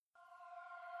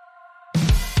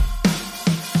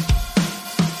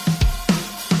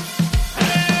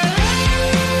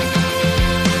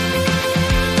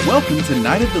Welcome to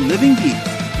Night of the Living Geeks.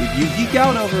 If you geek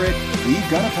out over it,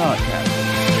 we've got a podcast.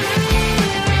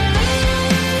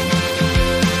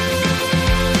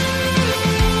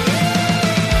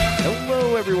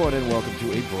 Hello, everyone, and welcome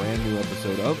to a brand new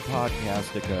episode of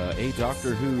Podcastica, a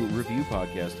Doctor Who review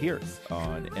podcast here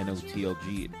on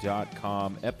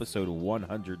NOTLG.com, episode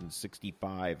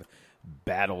 165,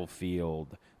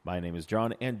 Battlefield. My name is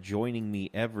John, and joining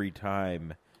me every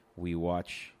time we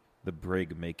watch the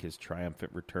Brig make his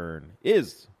triumphant return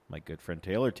is my good friend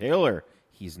Taylor. Taylor,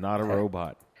 he's not a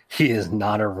robot. He is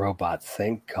not a robot.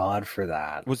 Thank God for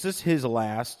that. Was this his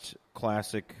last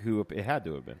classic Who? It had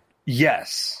to have been.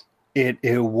 Yes,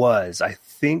 it was. I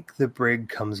think the Brig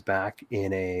comes back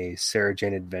in a Sarah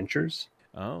Jane Adventures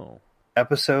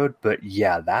episode, but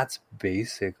yeah, that's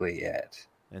basically it.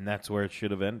 And that's where it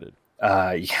should have ended.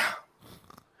 Yeah.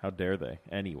 How dare they?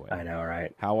 Anyway. I know,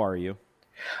 right? How are you?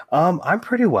 I'm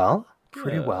pretty well.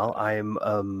 Good. Well.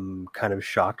 I'm kind of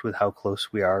shocked with how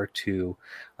close we are to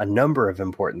a number of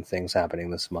important things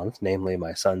happening this month, namely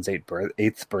my son's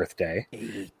 8th birthday.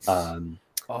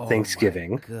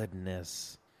 Thanksgiving. My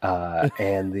goodness.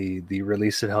 And the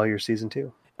release of Hellier Season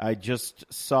 2. I just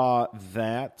saw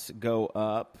that go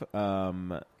up.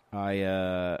 I'm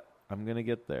gonna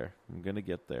get there.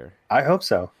 I hope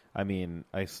so. I mean,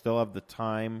 I still have the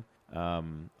time.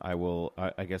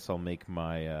 I guess I'll make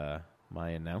my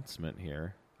my announcement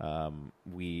here.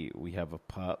 We have a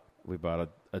pup. We bought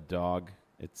a dog.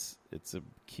 It's a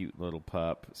cute little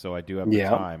pup. So I do have the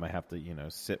time. I have to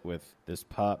sit with this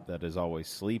pup that is always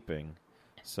sleeping.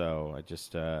 So I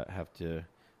just have to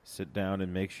sit down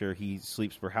and make sure he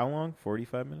sleeps for how long?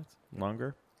 45 minutes?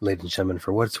 Longer? Ladies and gentlemen,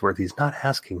 for what it's worth, he's not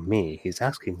asking me. He's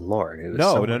asking Lauren, who is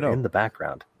No. in the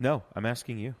background. No, I'm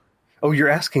asking you. Oh, you're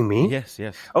asking me? Yes.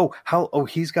 Oh,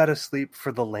 he's got to sleep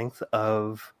for the length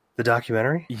of the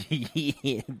documentary?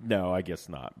 No, I guess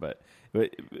not. But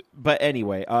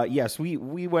anyway, yes, we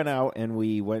went out and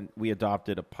we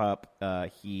adopted a pup.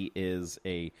 He is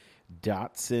a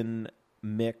Dachshund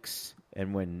mix,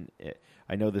 and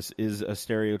I know this is a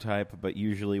stereotype, but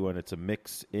usually when it's a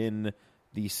mix in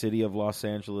the city of Los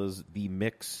Angeles, the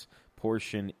mix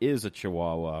portion is a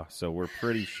Chihuahua, so we're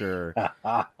pretty sure.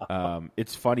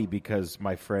 It's funny because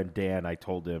my friend Dan, I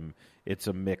told him it's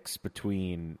a mix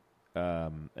between,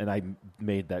 and I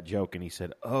made that joke, and he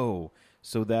said, "Oh,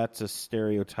 so that's a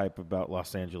stereotype about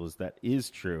Los Angeles." That is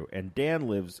true, and Dan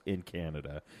lives in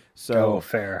Canada, so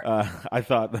fair. I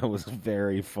thought that was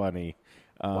very funny.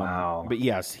 Wow! But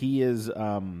yes, he is.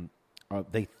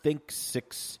 They think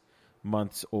 6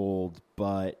 months old,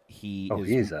 but he's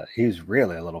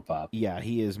really a little pup. Yeah,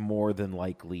 he is more than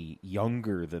likely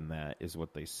younger than that, is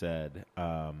what they said.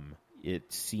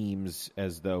 It seems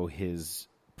as though his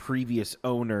previous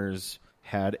owners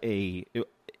had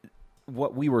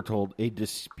what we were told, a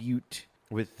dispute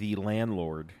with the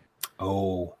landlord.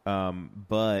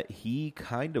 But he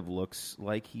kind of looks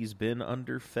like he's been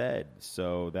underfed,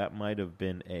 so that might have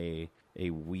been a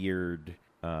weird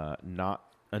not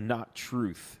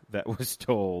truth that was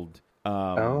told.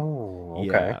 Okay.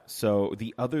 Yeah. So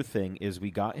the other thing is we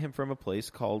got him from a place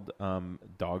called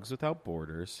Dogs Without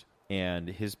Borders, and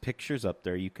his picture's up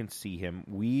there. You can see him.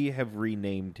 We have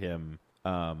renamed him.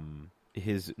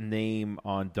 His name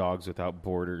on Dogs Without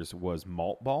Borders was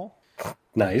Maltball.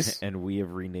 Nice. And we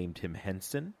have renamed him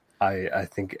Henson. I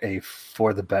think a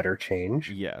for the better change.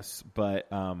 Yes, but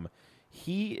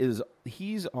he's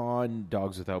on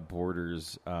Dogs Without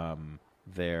Borders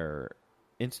their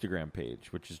Instagram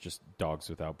page, which is just Dogs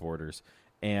Without Borders,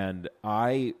 and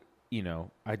I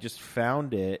just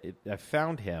found it. I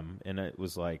found him, and it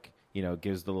was like, it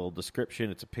gives the little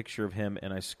description. It's a picture of him,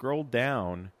 and I scrolled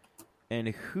down,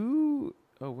 and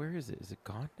where is it? Is it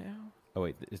gone now? Oh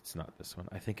wait, it's not this one.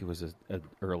 I think it was an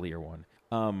earlier one.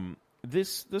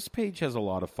 This page has a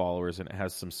lot of followers, and it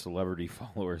has some celebrity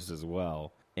followers as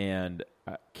well, and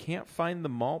I can't find the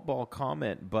Maltball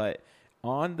comment, but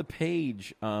on the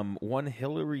page, one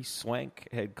Hilary Swank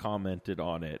had commented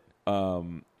on it,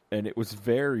 and it was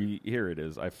here it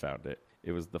is, I found it.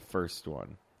 It was the first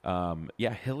one.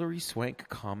 Hilary Swank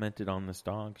commented on this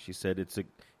dog. She said it's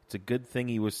a good thing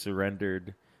he was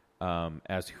surrendered,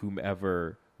 as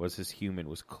whomever was his human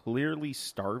was clearly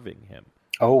starving him.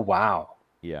 Oh, wow.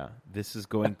 Yeah, this is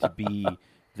going to be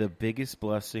the biggest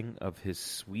blessing of his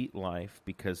sweet life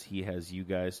because he has you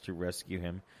guys to rescue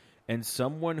him. And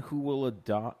someone who will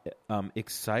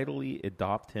excitedly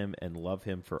adopt him and love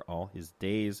him for all his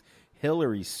days.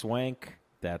 Hilary Swank,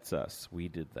 that's us. We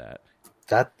did that.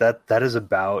 That is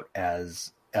about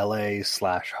as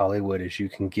LA/Hollywood as you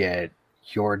can get.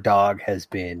 Your dog has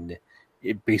been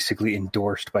basically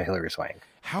endorsed by Hilary Swank.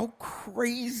 How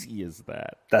crazy is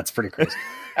that? That's pretty crazy.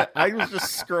 I was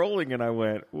just scrolling and I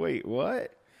went, wait,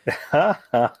 what?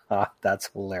 That's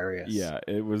hilarious. Yeah,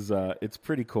 it was. It's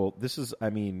pretty cool. This is, I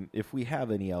mean, if we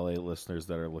have any LA listeners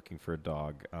that are looking for a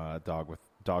dog with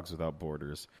Dogs Without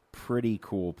Borders, pretty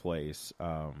cool place.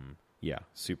 Yeah,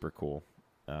 super cool.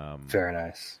 Very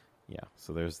nice. Yeah,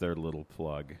 so there's their little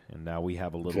plug, and now we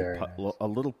have a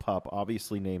little pup,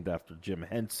 obviously named after Jim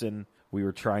Henson. We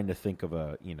were trying to think of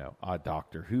a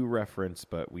Doctor Who reference,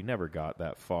 but we never got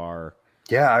that far.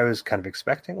 Yeah, I was kind of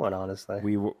expecting one, honestly.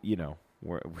 We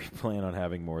plan on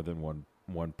having more than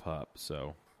one pup,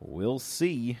 so we'll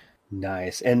see.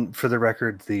 Nice. And for the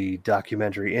record, the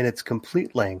documentary in its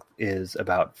complete length is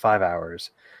about 5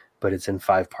 hours, but it's in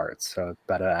 5 parts, so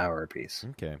about an hour apiece.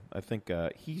 Okay, I think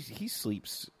he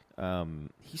sleeps.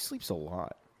 He sleeps a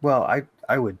lot. Well,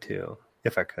 I would too,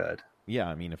 if I could. Yeah,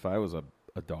 I mean, if I was a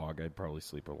dog, I'd probably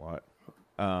sleep a lot.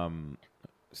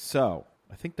 So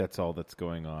I think that's all that's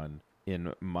going on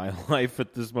in my life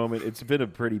at this moment. It's been a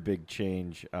pretty big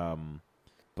change,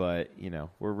 but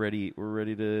we're ready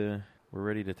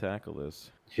to tackle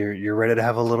this. You're ready to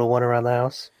have a little one around the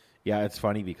house? Yeah, it's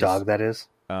funny because dog, that is.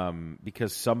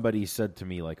 Because somebody said to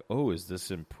me like, "Oh, is this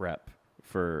in prep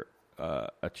for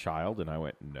a child?" And I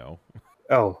went, "No."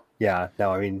 Oh yeah,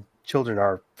 no. I mean, children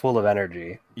are full of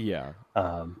energy. Yeah.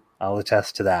 I'll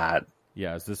attest to that.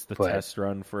 Yeah, is this the test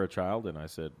run for a child? And I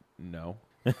said, no.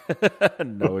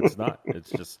 No, it's not. It's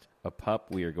just a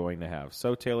pup we are going to have.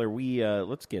 So, Taylor,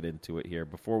 let's get into it here.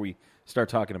 Before we start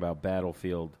talking about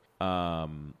Battlefield,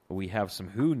 we have some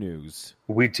Who news.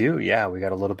 We do, yeah. We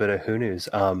got a little bit of Who news.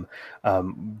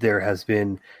 There has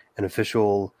been an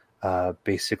official,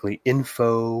 basically,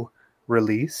 info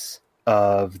release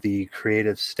of the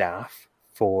creative staff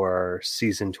for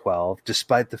season 12,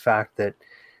 despite the fact that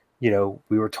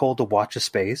we were told to watch a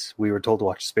space. We were told to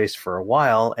watch a space for a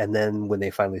while. And then when they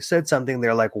finally said something,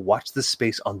 they're like, watch the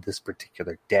space on this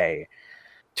particular day.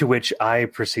 To which I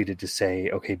proceeded to say,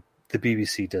 okay, the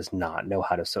BBC does not know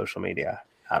how to social media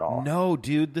at all. No,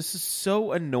 dude, this is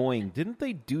so annoying. Didn't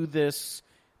they do this?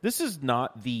 This is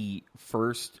not the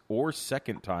first or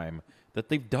second time that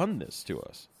they've done this to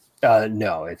us.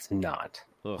 No, it's not.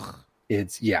 Ugh.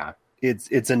 It's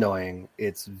annoying.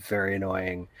 It's very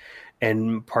annoying.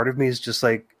 And part of me is just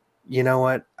like, you know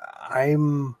what? I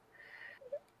don't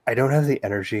have the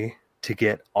energy to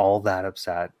get all that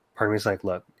upset. Part of me is like,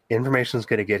 look, information is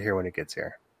going to get here when it gets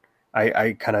here.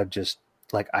 I kind of just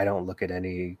like, I don't look at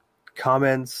any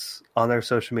comments on their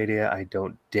social media. I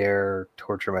don't dare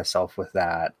torture myself with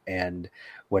that. And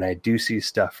when I do see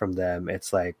stuff from them,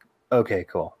 it's like, okay,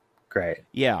 cool. Great.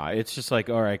 Yeah, it's just like,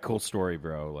 all right, cool story,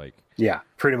 bro. Like, yeah,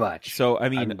 pretty much. So, I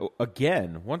mean,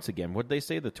 once again, what'd they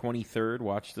say? The 23rd,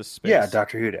 watch this space? Yeah,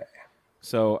 Doctor Who Day.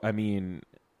 So, I mean,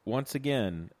 once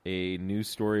again, a news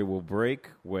story will break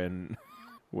when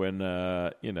we're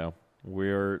not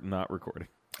recording.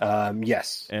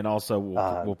 Yes. And also,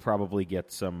 we'll probably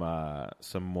get some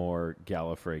more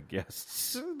Gallifrey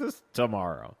guests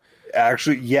tomorrow.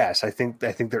 Actually, yes. I think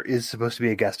there is supposed to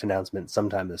be a guest announcement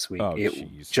sometime this week. Oh,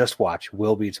 jeez. Just watch.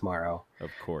 Will be tomorrow.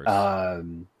 Of course.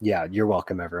 Yeah, you're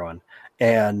welcome, everyone.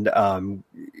 And can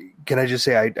I just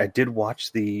say I did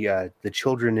watch the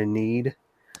Children in Need.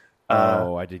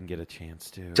 I didn't get a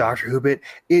chance to. Doctor Who bit.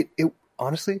 It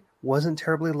honestly wasn't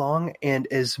terribly long, and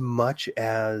as much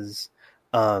as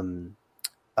I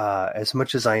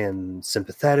am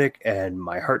sympathetic and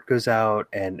my heart goes out,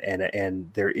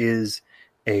 and there is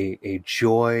a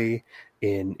joy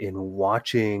in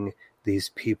watching these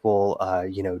people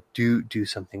do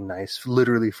something nice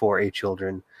literally for a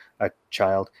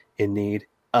child in need.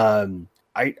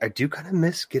 I do kind of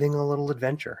miss getting a little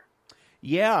adventure.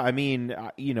 Yeah, I mean,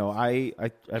 I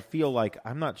feel like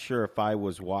I'm not sure if I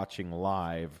was watching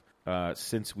live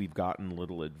since we've gotten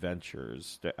little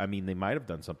adventures. I mean, they might have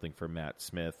done something for Matt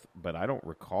Smith, but I don't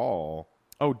recall.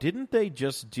 Oh, didn't they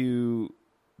just do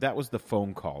that? Was the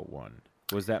phone call one?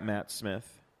 Was that Matt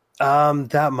Smith?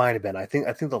 That might have been. I think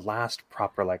the last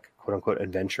proper, like, quote unquote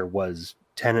adventure was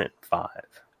Tenet 5.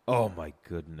 Oh my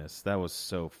goodness, that was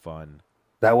so fun.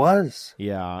 That was.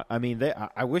 Yeah, I mean,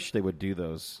 I wish they would do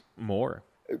those more.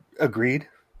 Agreed.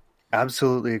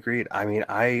 Absolutely agreed. I mean,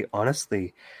 I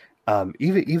honestly,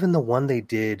 even the one they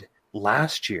did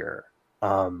last year,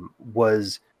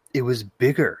 was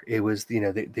bigger. It was,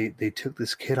 they took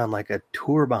this kid on like a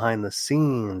tour behind the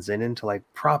scenes and into like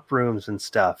prop rooms and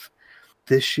stuff.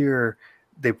 This year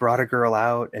they brought a girl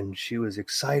out and she was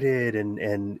excited,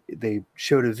 and they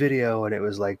showed a video and it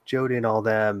was like Jodie and all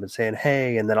them and saying,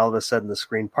 hey, and then all of a sudden the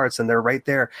screen parts and they're right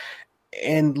there.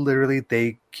 And literally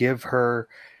they give her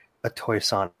a toy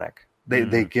Sonic.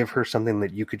 They give her something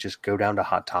that you could just go down to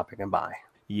Hot Topic and buy.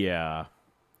 Yeah.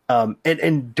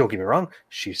 And don't get me wrong,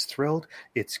 she's thrilled.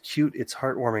 It's cute. It's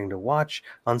heartwarming to watch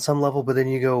on some level. But then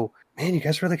you go, man, you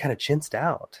guys really kind of chinsed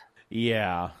out.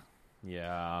 Yeah.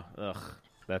 Ugh,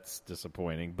 that's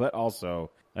disappointing. But also,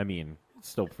 I mean, it's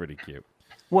still pretty cute.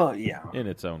 Well, yeah. In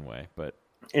its own way, but...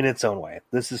 In its own way.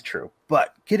 This is true.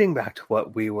 But getting back to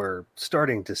what we were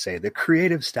starting to say, the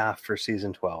creative staff for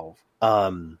Season 12,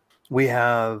 we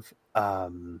have...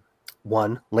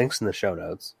 one, links in the show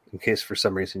notes, in case for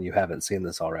some reason you haven't seen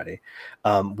this already.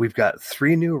 We've got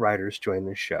 3 new writers join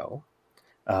the show.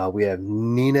 We have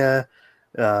Nina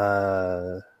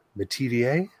Metivier?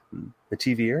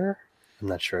 I'm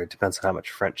not sure. It depends on how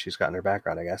much French she's got in her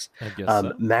background, I guess. I guess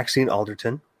so. Maxine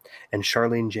Alderton and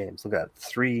Charlene James. Look at that.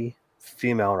 3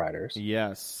 female writers.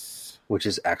 Yes. Which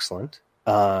is excellent.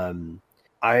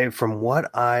 From what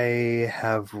I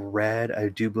have read, I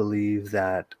do believe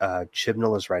that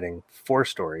Chibnall is writing 4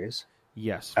 stories.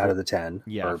 Yes. Out of the 10.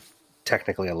 Yeah. Or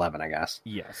technically 11, I guess.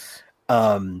 Yes.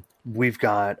 We've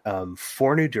got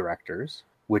 4 new directors,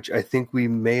 which I think we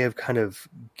may have kind of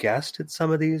guessed at some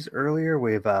of these earlier.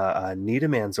 We have Nita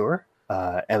Manzoor,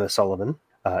 Emma Sullivan,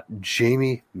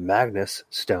 Jamie Magnus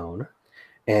Stone,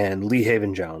 and Lee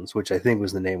Haven Jones, which I think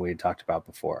was the name we had talked about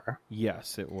before.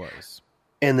 Yes, it was.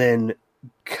 And then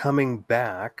coming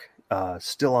back,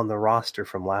 still on the roster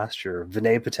from last year,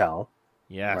 Vinay Patel.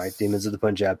 Yes. Right, Demons of the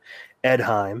Punjab. Ed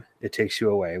Heim, It Takes You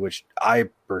Away, which I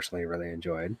personally really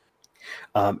enjoyed.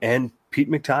 And Pete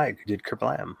McTighe, who did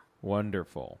Kablam.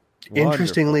 Wonderful.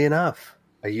 Interestingly enough,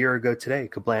 a year ago today,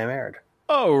 Kablam aired.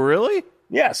 Oh, really?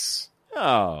 Yes.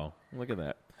 Oh, look at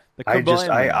that. The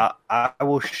I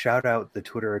will shout out the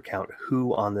Twitter account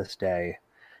Who on this day,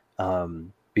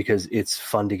 because it's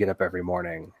fun to get up every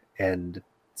morning and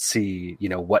see,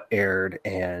 what aired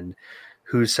and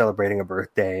who's celebrating a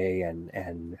birthday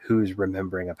and who's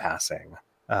remembering a passing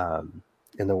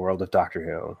in the world of Doctor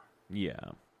Who.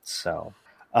 Yeah. So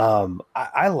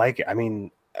I like it. I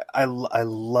mean, I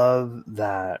love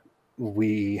that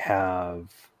we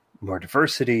have more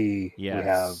diversity. Yes. We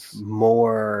have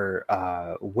more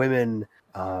women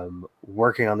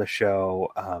working on the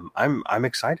show. I'm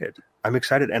excited. I'm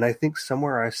excited, and I think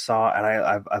somewhere I saw, and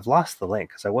I've lost the link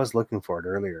because I was looking for it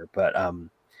earlier, but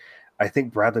I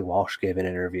think Bradley Walsh gave an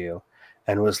interview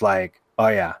and was like, "Oh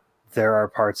yeah, there are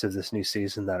parts of this new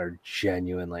season that are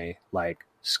genuinely like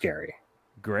scary,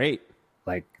 great,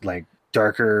 like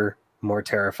darker, more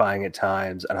terrifying at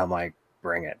times," and I'm like,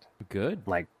 "Bring it, good."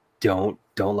 Like, don't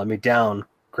let me down,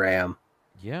 Graham.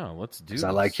 Yeah, let's do. Because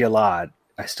I like you a lot.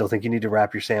 I still think you need to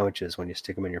wrap your sandwiches when you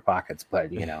stick them in your pockets, but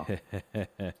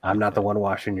I'm not the one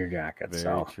washing your jacket.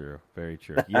 Very true. Very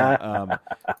true. Yeah.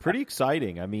 Pretty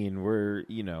exciting. I mean,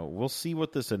 we'll see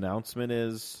what this announcement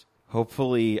is.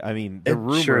 Hopefully, I mean, the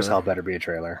rumor sure as hell better be a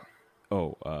trailer.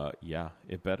 Oh, yeah,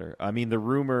 it better. I mean, the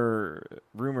rumor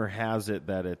has it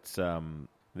that it's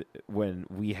when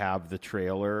we have the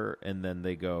trailer and then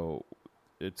they go,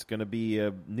 it's going to be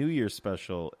a New Year's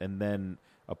special, and then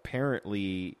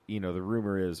apparently, the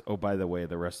rumor is, oh, by the way,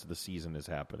 the rest of the season is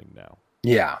happening now.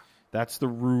 Yeah. That's the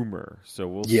rumor. So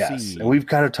we'll see. Yes. And we've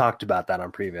kind of talked about that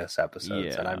on previous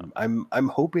episodes. Yeah. And I'm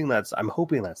hoping that's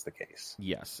the case.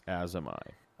 Yes, as am I.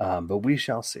 But we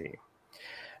shall see.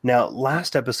 Now,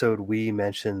 last episode we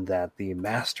mentioned that the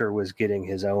Master was getting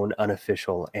his own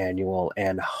unofficial annual,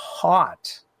 and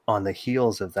hot on the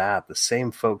heels of that, the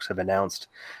same folks have announced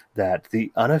that the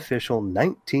unofficial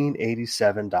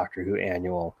 1987 Doctor Who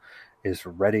annual is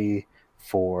ready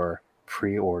for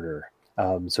pre-order.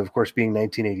 So, of course, being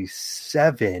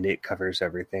 1987, it covers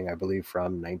everything, I believe,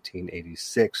 from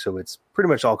 1986. So it's pretty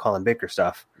much all Colin Baker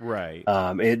stuff. Right.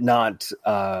 Not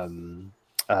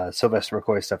Sylvester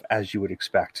McCoy stuff, as you would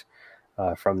expect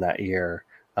from that year.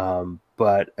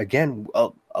 But, again,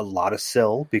 a lot of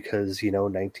Syl because, this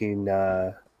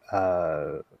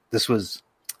was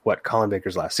Colin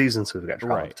Baker's last season, so we've got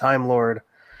Trial of the Time Lord,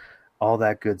 all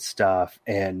that good stuff,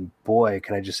 and boy,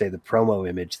 can I just say the promo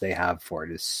image they have for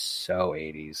it is so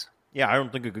 80s. Yeah, I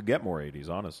don't think it could get more 80s,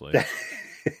 honestly.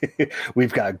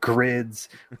 We've got grids,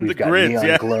 we've got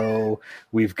neon glow,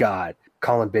 we've got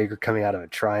Colin Baker coming out of a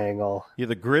triangle. Yeah,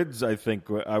 the grids, I think,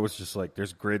 I was just like,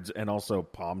 there's grids and also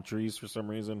palm trees for some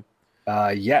reason.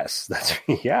 Yes, that's,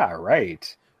 yeah,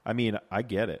 right. I mean, I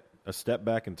get it. A step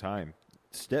back in time.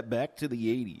 Step back to the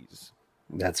 80s.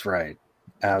 That's right.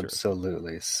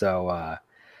 Absolutely. So,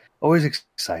 always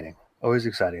exciting. Always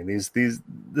exciting.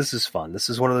 This is fun. This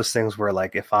is one of those things where,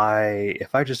 like, if I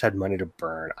just had money to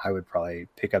burn, I would probably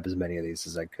pick up as many of these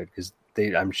as I could because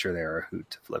I'm sure they are a hoot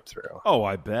to flip through. Oh,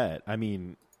 I bet. I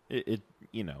mean, it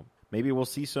maybe we'll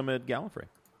see some at Gallifrey.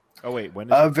 Oh wait,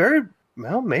 when is it? Very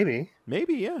well, maybe.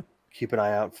 Maybe, yeah. Keep an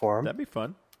eye out for them. That'd be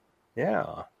fun.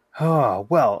 Yeah. Oh,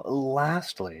 well,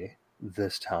 lastly,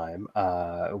 this time,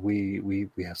 we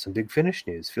have some Big Finish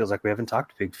news. Feels like we haven't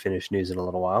talked Big Finish news in a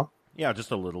little while. Yeah,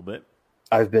 just a little bit.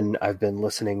 I've been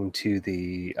listening to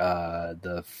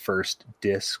the first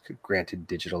disc, granted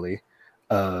digitally,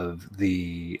 of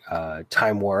the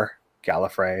Time War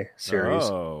Gallifrey series.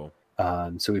 Oh.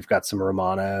 So we've got some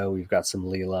Romana, we've got some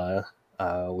Leela,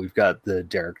 we've got the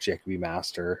Derek Jacobi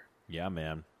Master. Yeah,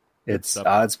 man. It's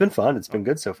been fun. It's been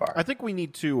good so far. I think we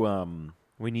need to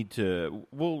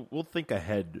we'll think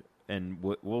ahead and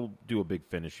we'll do a Big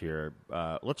Finish here.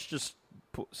 Let's just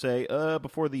say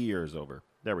before the year is over.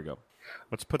 There we go.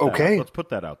 Let's put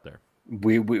that out there.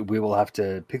 We will have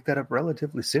to pick that up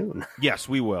relatively soon. Yes,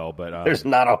 we will, but there's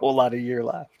not a whole lot of year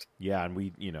left. Yeah, and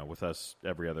we, with us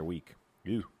every other week.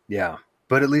 Ew. Yeah,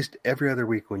 but at least every other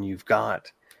week when you've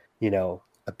got, a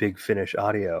Big Finish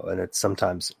audio, and it's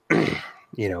sometimes 4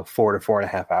 to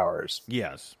 4.5 hours.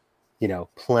 Yes.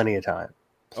 Plenty of time.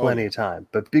 Of time.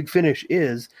 But Big Finish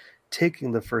is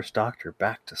taking the First Doctor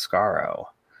back to Skaro.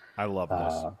 I love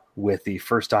this. With the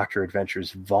First Doctor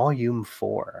Adventures Volume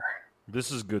 4.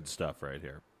 This is good stuff right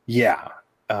here. Yeah.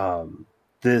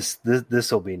 This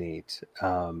will be neat.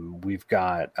 We've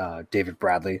got David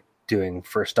Bradley doing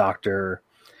First Doctor.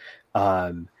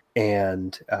 And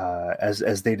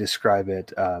as they describe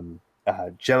it,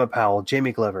 Gemma Powell,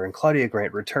 Jamie Glover, and Claudia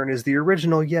Grant return as the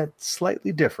original yet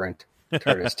slightly different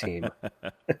TARDIS team.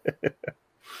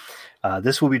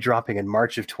 This will be dropping in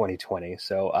March of 2020,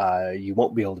 so you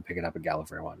won't be able to pick it up at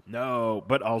Gallifrey One. No,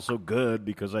 but also good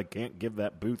because I can't give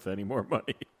that booth any more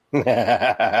money.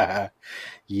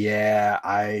 Yeah,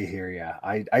 I hear ya.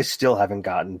 I still haven't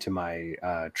gotten to my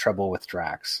Trouble with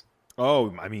Drax.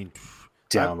 Oh, I mean,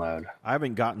 download. I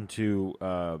haven't gotten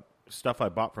to stuff I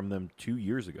bought from them 2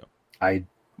 years ago.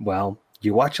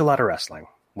 You watch a lot of wrestling.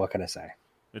 What can I say?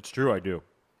 It's true, I do.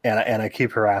 And I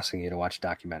keep harassing you to watch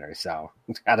documentaries, so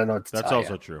I don't know what to tell you. That's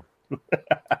also true.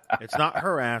 It's not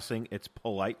harassing, it's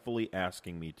politely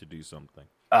asking me to do something.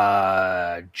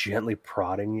 Gently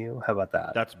prodding you? How about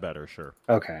that? That's better, sure.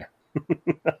 Okay.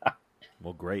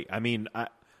 Well, great. I mean,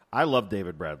 I love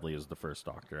David Bradley as the First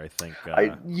Doctor. I think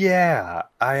I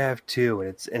have too,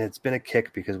 and it's been a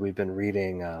kick because we've been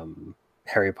reading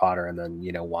Harry Potter and then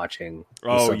watching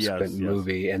the subsequent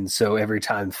movie, and so every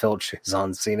time Filch is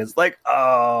on scene, it's like,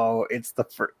 it's the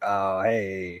first. Oh,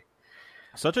 hey,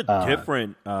 such a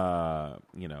different.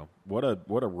 What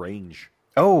a range.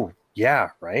 Oh yeah,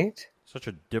 right. Such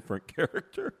a different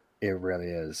character. It really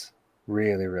is.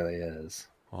 Really, really is.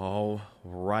 All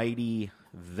righty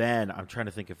then. I'm trying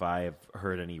to think if I've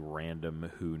heard any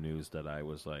random Who news that I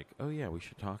was like, oh yeah, we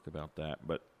should talk about that,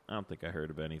 but I don't think I heard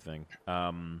of anything.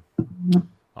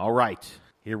 All right,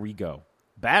 here we go.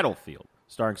 Battlefield,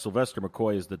 starring Sylvester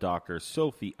McCoy as the Doctor,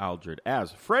 Sophie Aldred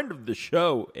as friend of the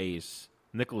show Ace,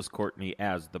 Nicholas Courtney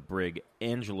as the Brig,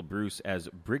 Angela Bruce as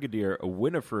Brigadier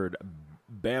Winifred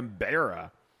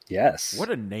Bambera. Yes. What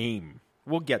a name.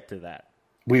 We'll get to that.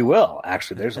 We will.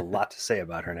 Actually, there's a lot to say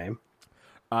about her name.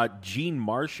 Jean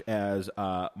Marsh as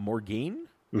Morgaine.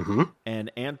 Mm-hmm.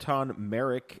 And Anton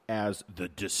Merrick as the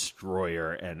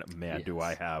Destroyer. And man, yes. Do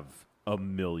I have a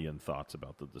million thoughts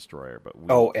about the Destroyer. But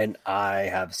and I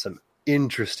have some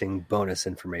interesting bonus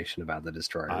information about the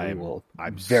Destroyer.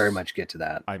 I'm very much get to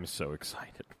that. I'm so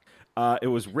excited. It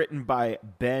was written by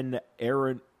Ben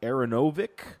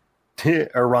Aronovich.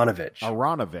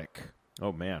 Aronovich.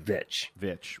 Oh, man.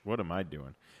 Vich. What am I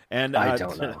doing? And I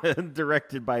don't know.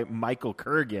 Directed by Michael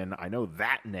Kurgan. I know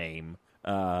that name.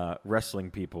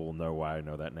 Wrestling people will know why I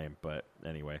know that name, but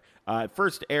anyway. It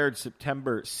first aired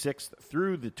September 6th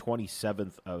through the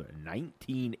 27th of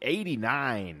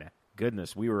 1989.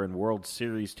 Goodness, we were in World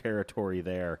Series territory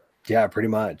there. Yeah, pretty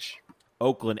much.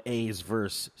 Oakland A's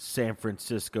versus San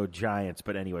Francisco Giants.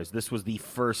 But anyways, this was the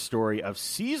first story of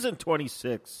season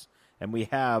 26, and we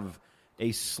have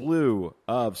a slew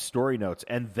of story notes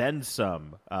and then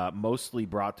some, mostly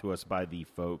brought to us by the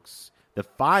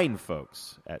fine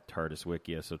folks at TARDIS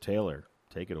Wikia. So Taylor,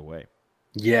 take it away.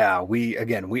 Yeah,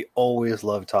 we always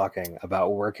love talking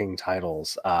about working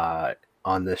titles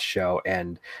on this show,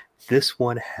 and this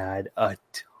one had a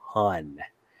ton.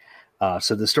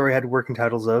 So the story had working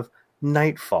titles of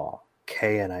Nightfall,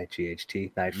 Knight,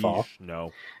 Nightfall.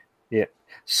 No. Yeah.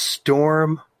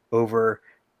 Storm over,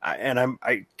 and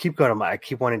I keep going. I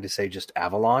keep wanting to say just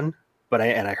Avalon, but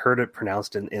I heard it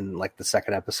pronounced in like the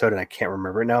second episode, and I can't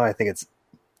remember it now. I think it's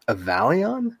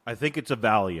Avalion. I think it's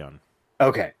Avalion.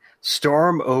 Okay,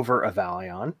 Storm over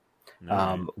Avalion,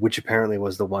 which apparently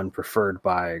was the one preferred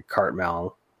by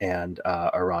Cartmel and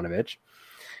Aronovich.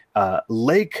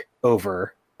 Lake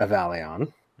over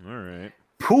Avalion. All right.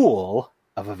 Pool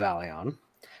of Avalion.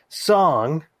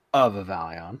 Song of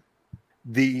Avalion.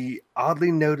 The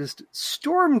oddly noticed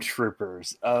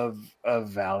stormtroopers of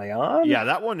Avalion. Yeah,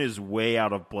 that one is way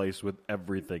out of place with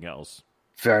everything else.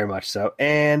 Very much so.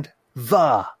 And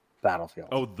the battlefield.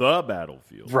 Oh, the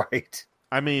battlefield. Right.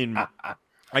 I mean,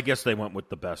 I guess they went with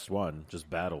the best one, just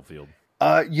battlefield.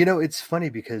 It's funny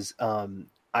because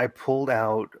I pulled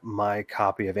out my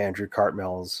copy of Andrew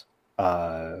Cartmell's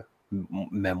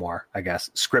memoir, I guess,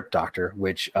 Script Doctor,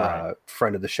 which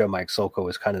friend of the show Mike Solko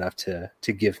was kind enough to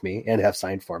give me and have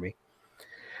signed for me.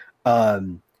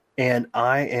 And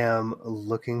I am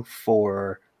looking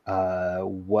for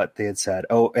what they had said.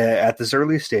 At this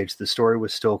early stage, the story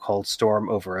was still called Storm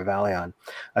over Avalion,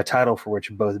 a title for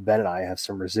which both Ben and I have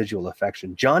some residual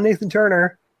affection. John Nathan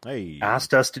Turner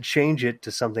asked us to change it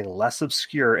to something less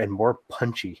obscure and more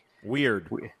punchy. Weird.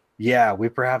 We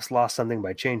perhaps lost something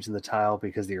by changing the title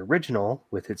because the original,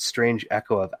 with its strange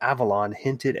echo of Avalon,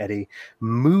 hinted at a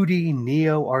moody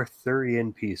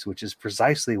Neo-Arthurian piece, which is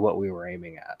precisely what we were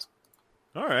aiming at.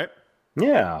 All right.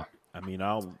 Yeah. I mean,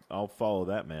 I'll follow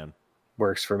that, man.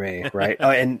 Works for me, right?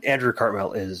 And Andrew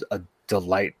Cartmell is a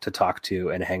delight to talk to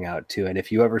and hang out to. And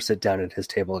if you ever sit down at his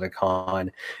table at a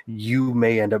con, you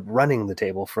may end up running the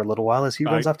table for a little while as he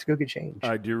runs off to go get change.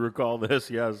 I do recall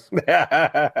this, yes.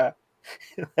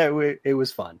 It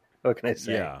was fun. What can I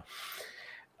say?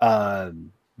 Yeah.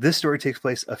 This story takes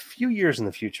place a few years in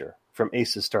the future from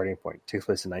Ace's starting point. It takes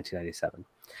place in 1997.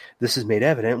 This is made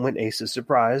evident when Ace is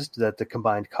surprised that the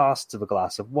combined costs of a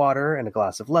glass of water and a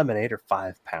glass of lemonade are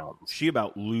 £5. She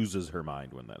about loses her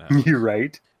mind when that happens. You're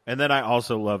right. And then I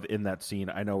also love in that scene,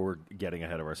 I know we're getting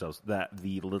ahead of ourselves, that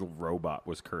the little robot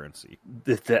was currency.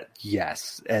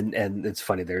 Yes. And it's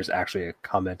funny, there's actually a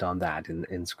comment on that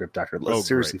in Script Doctor.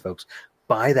 Seriously, great. folks,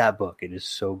 buy that book. It is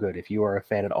so good. If you are a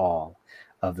fan at all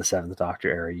of the Seventh Doctor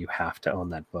era, you have to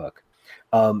own that book.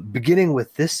 Beginning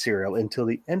with this serial until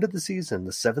the end of the season,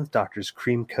 the Seventh Doctor's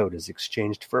cream coat is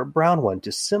exchanged for a brown one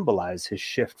to symbolize his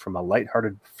shift from a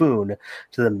lighthearted buffoon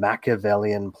to the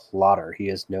Machiavellian plotter he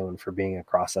is known for being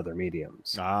across other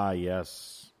mediums. Ah,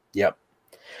 yes. Yep.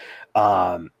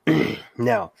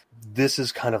 Now, this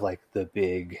is kind of like the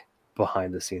big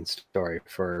behind-the-scenes story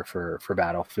for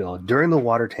Battlefield. During the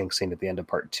water tank scene at the end of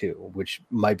Part 2, which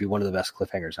might be one of the best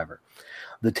cliffhangers ever,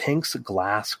 the tank's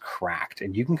glass cracked,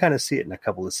 and you can kind of see it in a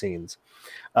couple of scenes,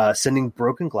 sending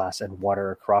broken glass and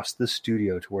water across the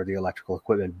studio toward the electrical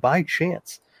equipment. By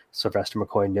chance, Sylvester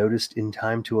McCoy noticed in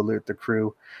time to alert the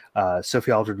crew.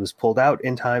 Sophie Aldred was pulled out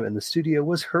in time, and the studio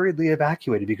was hurriedly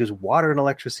evacuated because water and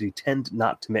electricity tend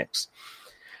not to mix.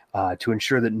 To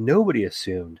ensure that nobody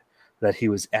assumed that he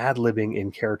was ad-libbing in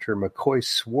character, McCoy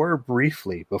swore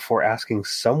briefly before asking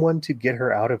someone to get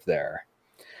her out of there.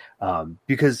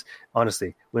 Because,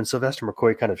 honestly, when Sylvester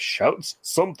McCoy kind of shouts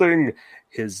something,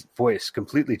 his voice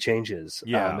completely changes.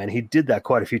 Yeah. And he did that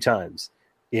quite a few times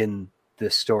in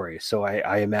this story. So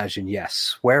I imagine, yes,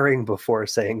 swearing before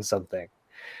saying something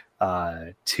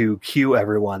to cue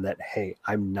everyone that, hey,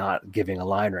 I'm not giving a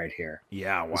line right here.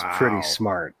 Yeah, wow. It's pretty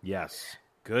smart. Yes.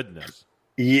 Goodness.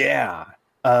 Yeah.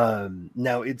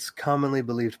 Now, it's commonly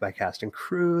believed by cast and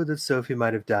crew that Sophie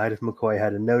might have died if McCoy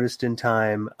hadn't noticed in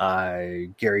time.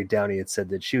 Gary Downey had said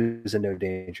that she was in no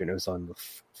danger and it was on the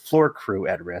floor crew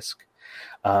at risk,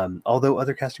 although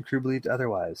other cast and crew believed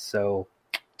otherwise. So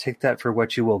take that for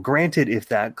what you will. Granted, if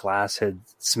that glass had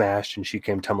smashed and she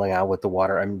came tumbling out with the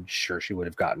water, I'm sure she would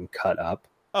have gotten cut up.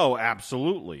 Oh,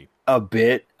 absolutely. A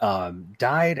bit.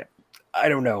 Died? I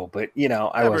don't know, but,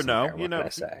 I wasn't there. What can I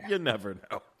say? You never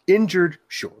know. Injured,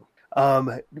 sure.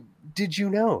 Did you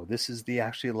know this is the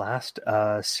actually last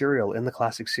serial in the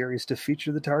classic series to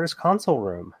feature the TARDIS console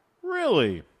room?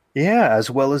 Really? Yeah, as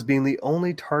well as being the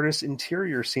only TARDIS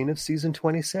interior scene of season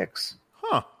 26.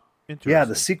 Huh. Interesting. Yeah,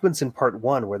 the sequence in Part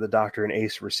 1 where the Doctor and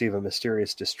Ace receive a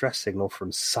mysterious distress signal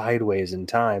from sideways in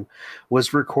time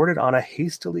was recorded on a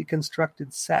hastily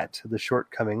constructed set, the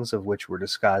shortcomings of which were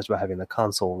disguised by having the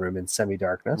console room in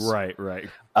semi-darkness. Right.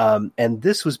 And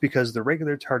this was because the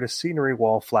regular TARDIS scenery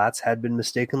wall flats had been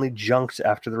mistakenly junked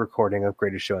after the recording of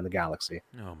Greatest Show in the Galaxy.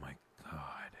 Oh, my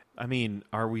God. I mean,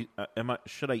 are we...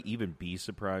 should I even be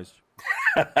surprised?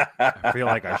 I feel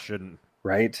like I shouldn't.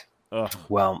 Right? Ugh.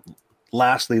 Well...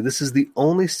 Lastly, this is the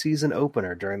only season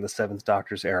opener during the Seventh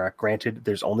Doctor's era. Granted,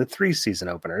 there's only 3 season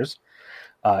openers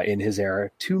in his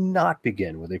era to not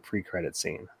begin with a pre-credit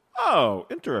scene. Oh,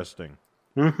 interesting.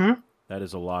 Mm-hmm. That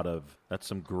is that's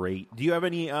some great... Do you have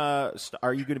any... are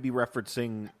you going to be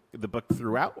referencing the book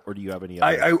throughout, or do you have any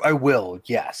other... I will,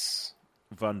 yes.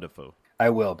 Wonderful. I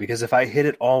will, because if I hit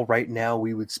it all right now,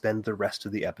 we would spend the rest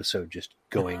of the episode just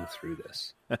going through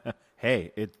this.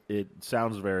 Hey, it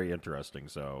sounds very interesting,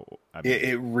 so I mean,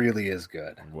 It really is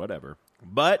good. whatever.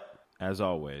 But, as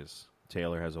always,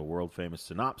 Taylor has a world-famous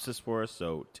synopsis for us,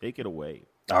 so take it away.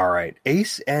 All right.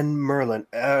 Ace and Merlin,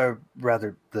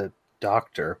 rather the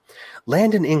Doctor,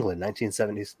 land in England,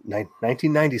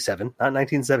 1997, not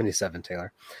 1977,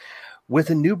 Taylor, with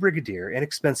a new brigadier and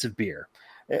expensive beer.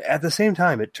 At the same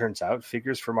time, it turns out,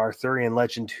 figures from Arthurian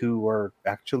legend who are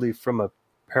actually from a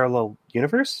parallel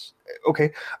universe,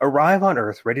 okay, arrive on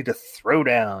Earth ready to throw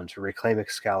down to reclaim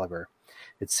Excalibur.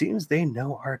 It seems they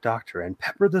know our Doctor and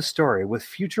pepper the story with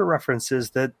future references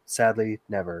that sadly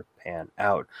never pan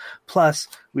out. Plus,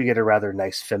 we get a rather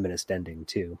nice feminist ending,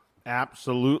 too.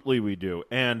 Absolutely we do.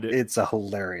 And It's a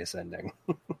hilarious ending.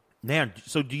 man,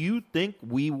 so do you think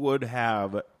we would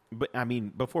have, but I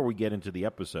mean, before we get into the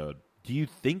episode, do you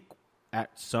think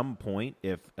at some point,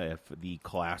 if the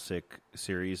classic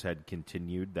series had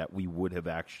continued, that we would have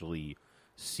actually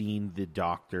seen the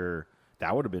Doctor,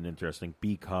 that would have been interesting,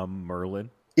 become Merlin?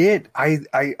 I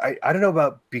don't know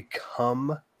about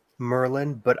become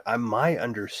Merlin, but my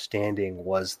understanding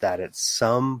was that at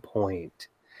some point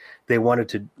they wanted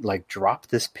to like drop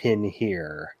this pin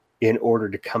here in order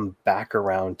to come back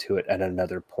around to it at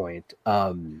another point.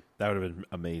 That would have been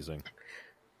amazing.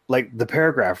 Like the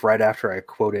paragraph right after I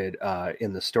quoted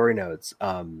in the story notes,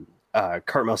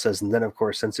 Cartmel says, and then of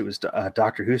course, since it was a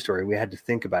Doctor Who story, we had to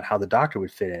think about how the Doctor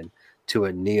would fit in to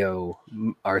a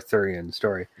neo-Arthurian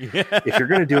story. If you're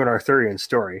going to do an Arthurian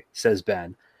story, says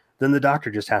Ben, then the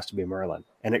Doctor just has to be Merlin.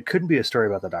 And it couldn't be a story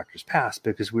about the Doctor's past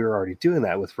because we were already doing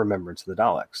that with Remembrance of the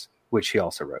Daleks, which he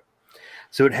also wrote.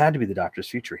 So it had to be the Doctor's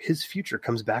future. His future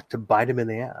comes back to bite him in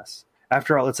the ass.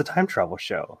 After all, it's a time travel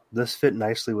show. This fit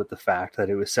nicely with the fact that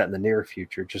it was set in the near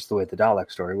future, just the way the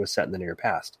Dalek story was set in the near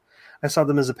past. I saw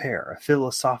them as a pair, a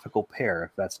philosophical pair,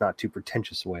 if that's not too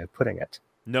pretentious a way of putting it.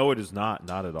 No, it is not.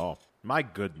 Not at all. My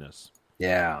goodness.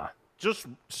 Yeah. Just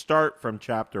start from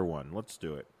chapter 1. Let's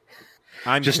do it.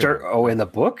 I'm Just here. start. Oh, in the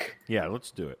book? Yeah,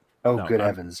 let's do it. Oh, No, good I'm-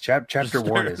 heavens! Chapter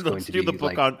 1 is going let's to do be the book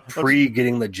like on- pre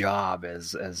getting the job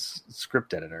as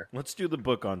script editor. Let's do the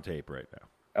book on tape right now.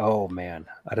 Oh man,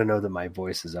 I don't know that my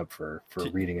voice is up for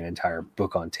reading an entire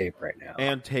book on tape right now.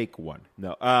 And take 1.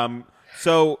 No.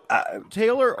 So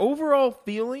Taylor, overall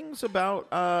feelings about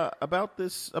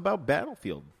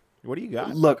Battlefield. What do you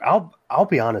got? Look, I'll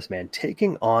be honest, man.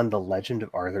 Taking on the Legend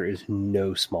of Arthur is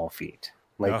no small feat.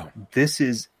 Like this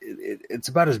is it's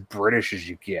about as British as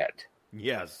you get.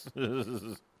 Yes.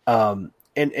 And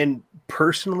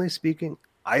personally speaking,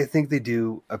 I think they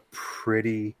do a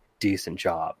pretty decent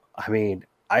job. I mean,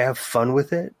 I have fun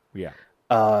with it. Yeah.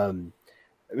 I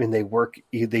mean, they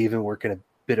even work in a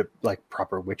bit of like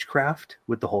proper witchcraft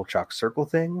with the whole chalk circle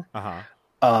thing.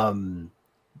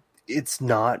 It's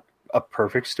not a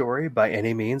perfect story by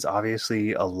any means.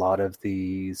 Obviously, a lot of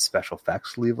the special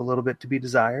effects leave a little bit to be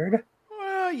desired.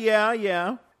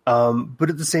 Yeah. But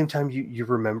at the same time, you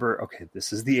remember, okay,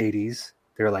 this is the 80s.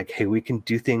 They're like, hey, we can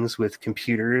do things with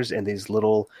computers and these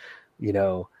little,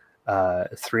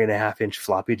 3.5-inch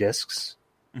floppy disks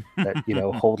that,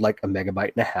 hold like a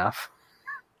megabyte and a half.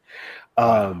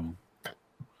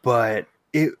 But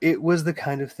it was the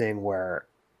kind of thing where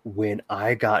when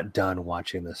I got done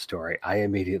watching this story, I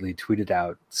immediately tweeted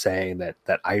out saying that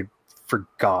I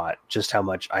forgot just how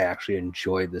much I actually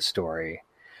enjoyed the story.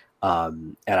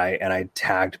 And I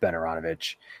tagged Ben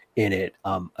Aronovich in it.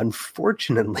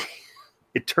 Unfortunately,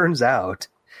 it turns out,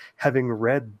 having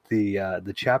read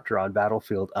the chapter on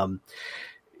Battlefield,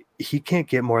 he can't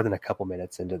get more than a couple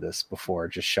minutes into this before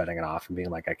just shutting it off and being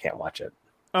like, I can't watch it.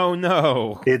 Oh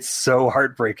no. It's so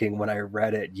heartbreaking when I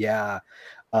read it. Yeah.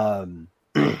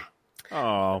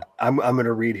 Oh. I'm going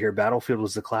to read here. Battlefield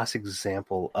was the classic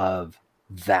example of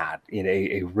that in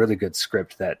a really good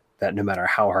script that no matter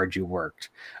how hard you worked,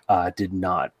 did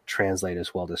not translate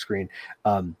as well to screen.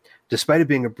 Despite it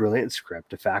being a brilliant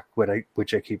script, a fact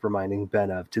which I keep reminding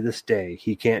Ben of to this day,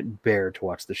 he can't bear to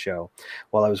watch the show.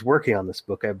 While I was working on this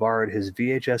book, I borrowed his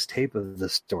VHS tape of the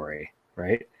story,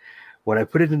 right? When I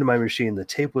put it into my machine, the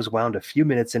tape was wound a few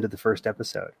minutes into the first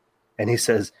episode. And he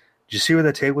says, "Did you see where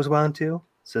the tape was wound to?"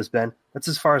 Says Ben, "That's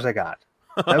as far as I got.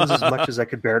 That was as much as I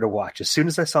could bear to watch. As soon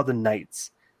as I saw the knights,"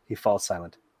 he falls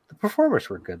silent. "The performers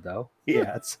were good, though." He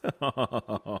adds.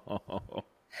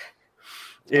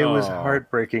 It was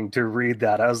heartbreaking to read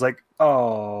that. I was like,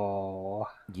 oh.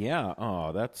 Yeah.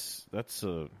 Oh, that's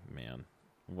a man.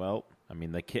 Well, I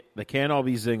mean, they can't all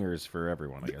be zingers for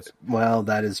everyone, I guess. Well,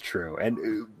 that is true.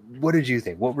 And what did you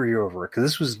think? What were you over?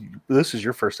 Because this was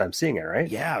your first time seeing it, right?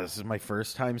 Yeah, this is my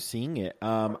first time seeing it.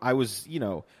 I was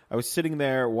sitting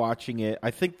there watching it.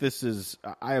 I think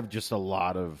I have just a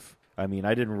lot of, I mean,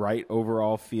 I didn't write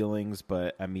overall feelings,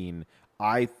 but I mean,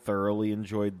 I thoroughly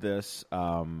enjoyed this.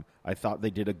 I thought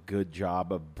they did a good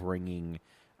job of bringing,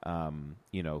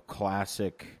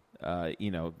 classic,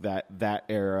 that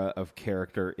era of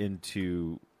character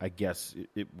into, I guess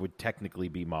it would technically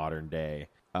be modern day.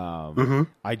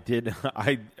 I did,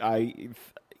 I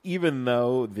even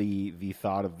though the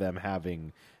thought of them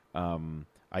having,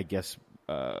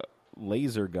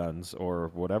 laser guns or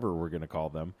whatever we're going to call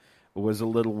them was a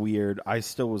little weird. I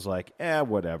still was like,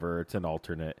 whatever. It's an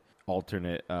alternate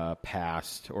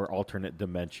past or alternate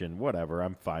dimension, whatever.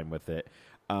 I'm fine with it.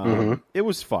 It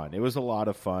was fun. It was a lot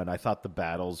of fun. I thought the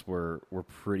battles were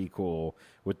pretty cool,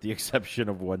 with the exception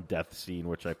of one death scene,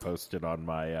 which I posted on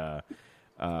my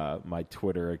my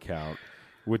Twitter account.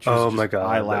 Which was my god,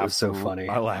 I laughed, that was so funny.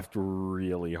 I laughed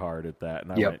really hard at that,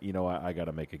 and I went, you know what, I got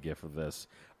to make a GIF of this.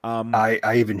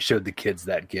 I even showed the kids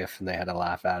that GIF, and they had to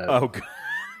laugh at it. Oh,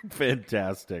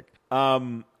 fantastic!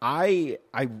 I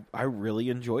really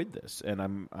enjoyed this, and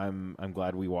I'm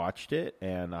glad we watched it,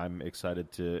 and I'm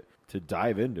excited to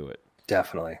dive into it.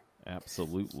 Definitely,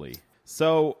 absolutely.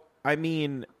 So, I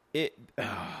mean,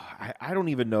 I don't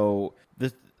even know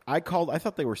this. I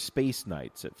thought they were space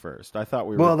knights at first. I thought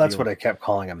we were. Well, that's what I kept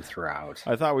calling them throughout.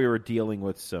 I thought we were dealing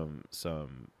with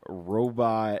some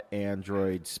robot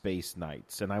android space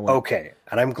knights, and I went, okay.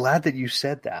 And I'm glad that you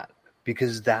said that,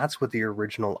 because that's what the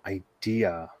original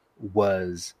idea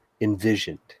was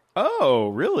envisioned. Oh,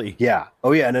 really? Yeah.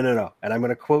 Oh, yeah. No. And I'm going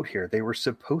to quote here. They were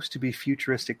supposed to be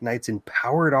futuristic knights in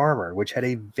powered armor, which had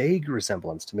a vague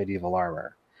resemblance to medieval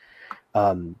armor.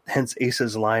 Hence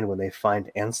Ace's line when they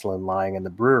find Anselin lying in the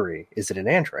brewery, "Is it an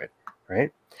android?"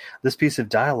 Right? This piece of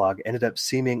dialogue ended up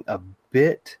seeming a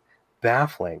bit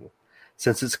baffling,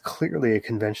 since it's clearly a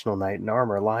conventional knight in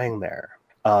armor lying there.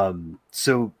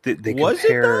 So they was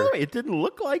compare... it though? It didn't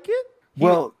look like it.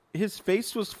 His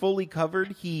face was fully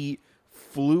covered. He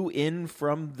flew in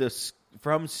from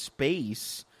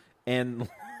space and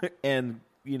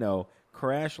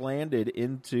crash landed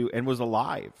into and was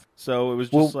alive. So it was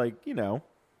just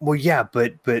Well, yeah,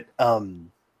 but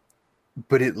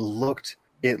it looked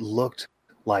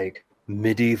like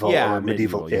medieval or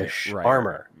medieval-ish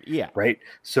armor. Yeah. Right.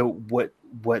 So what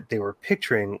they were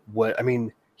picturing,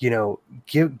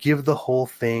 give the whole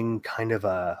thing kind of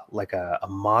a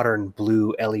modern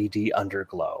blue LED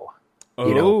underglow.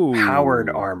 Powered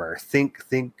armor. Think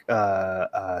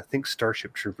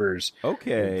Starship Troopers.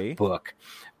 Okay. Book.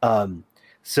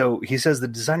 So he says the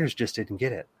designers just didn't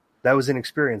get it. That was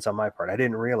inexperience on my part. I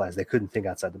didn't realize they couldn't think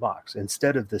outside the box.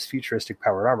 Instead of this futuristic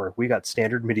powered armor, we got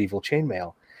standard medieval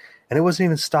chainmail. And it wasn't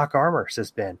even stock armor, says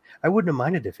Ben. I wouldn't have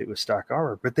minded if it was stock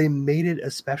armor, but they made it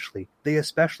especially. They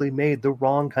especially made the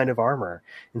wrong kind of armor.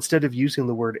 Instead of using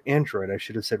the word android, I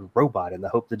should have said robot in the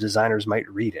hope the designers might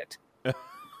read it.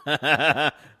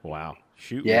 Wow.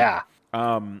 Shoot. Yeah.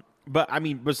 But I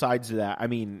mean, besides that, I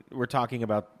mean, we're talking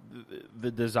about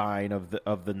the design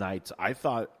of the knights. I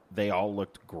thought they all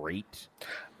looked great.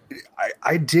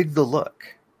 I dig the look.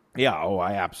 Yeah. Oh,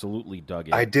 I absolutely dug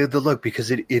it. I dig the look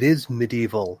because it is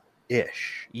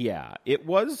medieval-ish. Yeah. It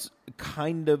was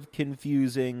kind of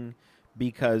confusing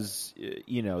because,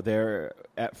 they're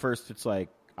at first it's like,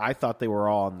 I thought they were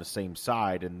all on the same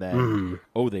side, and then,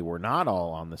 they were not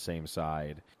all on the same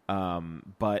side.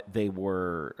 But they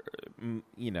were,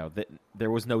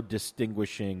 there was no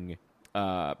distinguishing,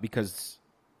 because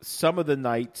some of the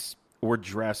knights were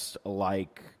dressed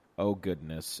like, oh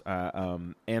goodness,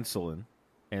 Anselin.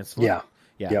 Yeah.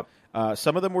 Yeah. Yep.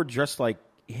 Some of them were dressed like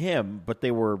him, but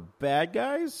they were bad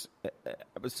guys.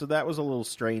 So that was a little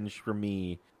strange for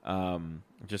me,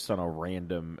 just on a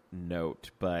random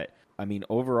note. But I mean,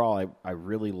 overall, I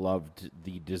really loved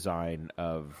the design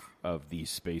of these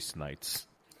space knights,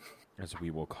 as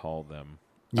we will call them.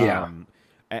 Yeah.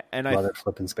 And they're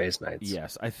flipping space knights.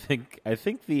 Yes, I think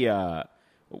the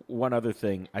one other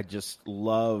thing, I just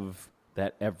love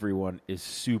that everyone is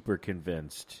super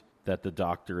convinced that the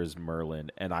Doctor is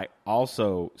Merlin, and I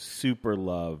also super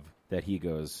love that he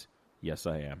goes, "Yes,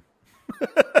 I am."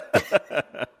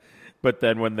 But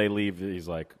then when they leave, he's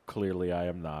like, "Clearly, I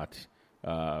am not."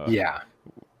 Yeah.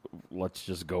 Let's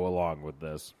just go along with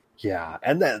this. Yeah,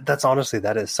 and that's honestly,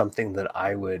 that is something that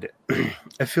I would...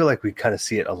 I feel like we kind of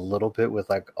see it a little bit with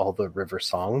like all the River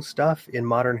Song stuff in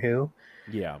Modern Who.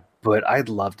 Yeah. But I'd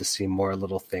love to see more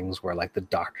little things where like the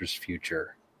Doctor's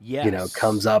future, yes,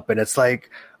 comes up, and it's like,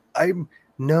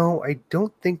 no, I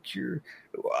don't think you're.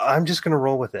 I'm just going to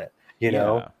roll with it, you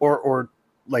know, Yeah. or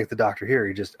like the doctor here,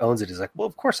 he just owns it. He's like, well,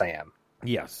 of course I am.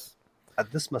 Yes.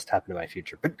 This must happen in my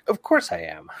future, but of course I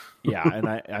am. Yeah, and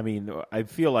I mean, I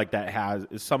feel like that has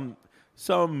some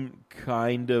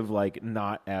kind of like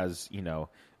not as,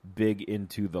 big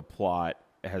into the plot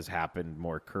has happened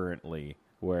more currently,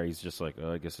 where he's just like,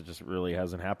 oh, I guess it just really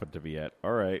hasn't happened to me yet.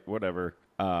 All right, whatever.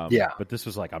 Yeah. But this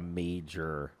was like a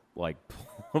major like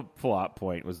plot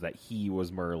point, was that he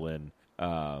was Merlin,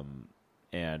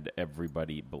 and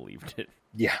everybody believed it.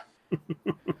 Yeah.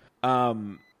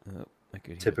 I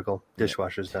could hear Typical.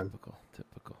 Dishwasher's done.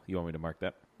 Typical. You want me to mark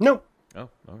that? Nope. Oh,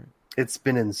 all right. It's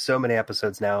been in so many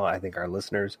episodes now. I think our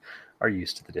listeners are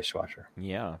used to the dishwasher.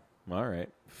 Yeah. All right.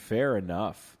 Fair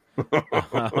enough.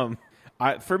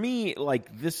 For me,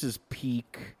 like, this is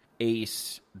peak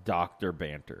Ace Doctor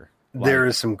banter. Like,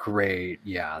 There's some great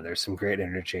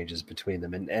interchanges between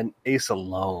them, and Ace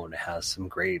alone has some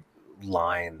great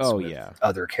lines with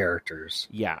other characters.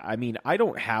 Yeah, I mean, I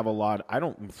don't have I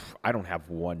don't have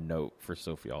one note for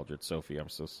Sophie Aldred. Sophie, I'm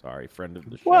so sorry, friend of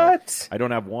the show. What? I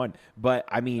don't have one, but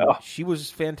I mean, she was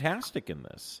fantastic in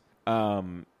this.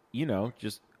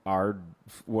 Just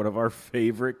one of our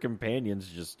favorite companions,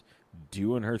 just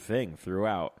doing her thing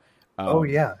throughout. Oh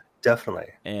yeah, definitely.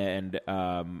 And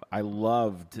I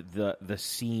loved the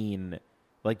scene,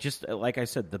 just like I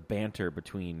said, the banter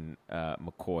between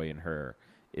McCoy and her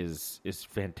is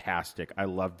fantastic. I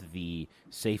loved the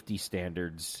safety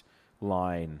standards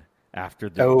line after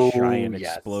the giant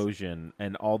explosion,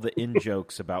 and all the in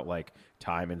jokes about like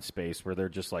time and space, where they're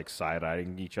just like side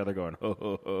eyeing each other, going ho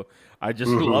ho ho. I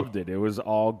just loved it. It was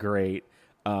all great.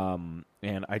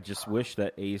 And I just wish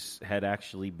that Ace had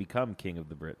actually become King of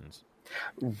the Britons.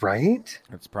 Right?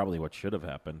 That's probably what should have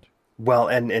happened. Well,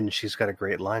 and she's got a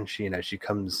great line. She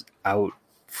comes out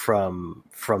from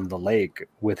the lake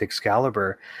with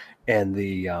Excalibur, and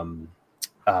the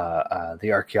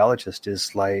archaeologist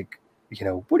is like,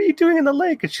 what are you doing in the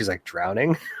lake? And she's like,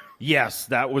 drowning. Yes,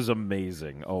 that was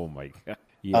amazing. Oh my god.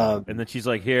 Yeah. And then she's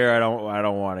like, here, I don't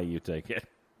want it, you take it.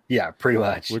 Yeah, pretty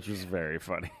much. Which was very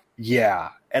funny. Yeah.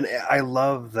 And I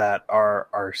love that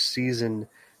our season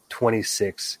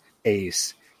 26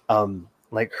 Ace,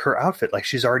 like her outfit, like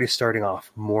she's already starting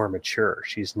off more mature.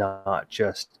 She's not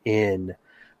just in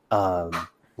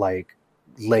like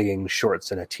legging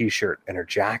shorts and a t-shirt and her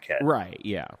jacket. Right,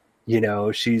 yeah.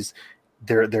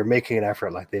 They're making an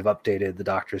effort. Like, they've updated the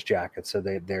doctor's jacket, so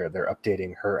they're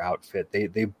updating her outfit.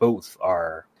 They both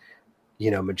are,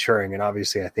 maturing. And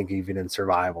obviously I think even in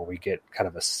Survival we get kind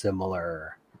of a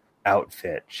similar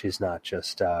outfit. She's not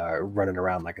just running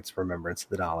around like it's Remembrance of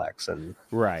the Daleks, and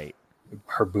right,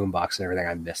 her boombox and everything.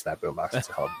 I miss that boombox. It's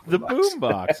a hell of a the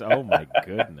boombox. boombox. Oh my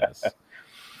goodness.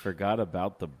 Forgot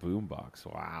about the boombox.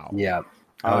 Wow. Yeah.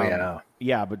 Oh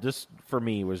yeah, but this for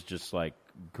me was just like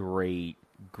great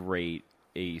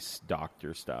Ace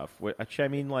Doctor stuff. Which, I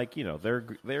mean, like,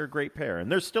 they're a great pair,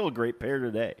 and they're still a great pair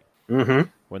today. Mm-hmm.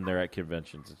 When they're at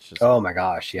conventions, it's just my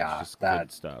gosh, yeah, just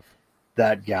good stuff.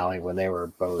 That galley when they were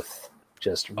both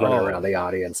just running around the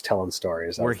audience telling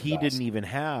stories, where they didn't even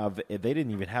have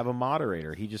a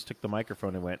moderator. He just took the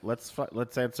microphone and went,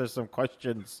 "Let's answer some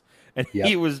questions," and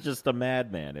he was just a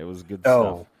madman. It was good stuff.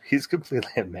 Oh, he's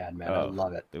completely a madman. I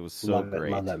love it. It was so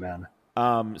great. Love that man.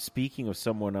 Speaking of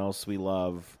someone else we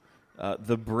love,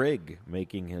 the Brig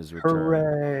making his return.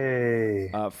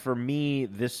 Hooray! For me,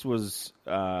 this was,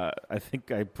 I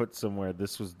think I put somewhere,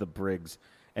 this was the Brig's.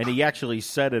 And he actually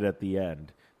said it at the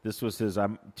end. This was his,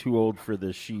 I'm too old for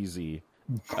this sheezy.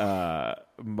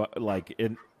 Like,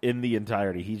 in the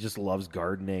entirety. He just loves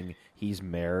gardening. He's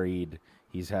married.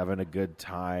 He's having a good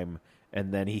time.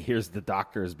 And then he hears the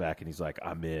doctor is back, and he's like,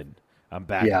 I'm in. I'm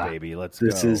back, baby. Let's go.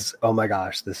 This is, oh my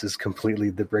gosh, this is completely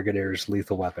the Brigadier's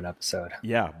Lethal Weapon episode.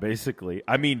 Yeah, basically.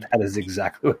 I mean, that is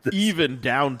exactly what this even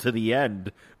down to the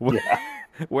end,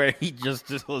 where he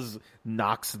just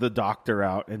knocks the doctor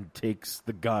out and takes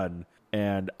the gun.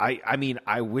 And I mean,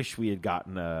 I wish we had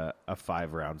gotten a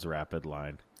 5 rounds rapid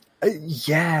line.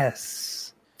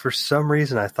 Yes. For some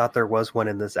reason, I thought there was one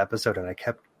in this episode, and I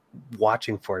kept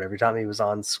watching for it every time he was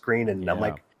on screen, and I'm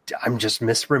like, I'm just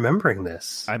misremembering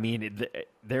this. I mean,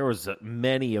 there was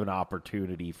many an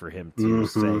opportunity for him to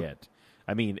say it.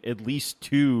 I mean, at least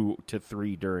 2 to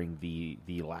 3 during the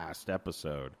last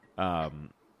episode.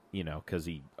 Because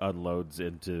he unloads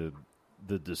into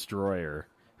the destroyer.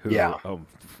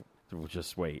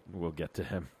 Just wait, we'll get to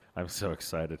him. I'm so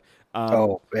excited.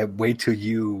 Wait till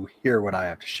you hear what I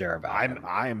have to share about him.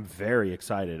 I am very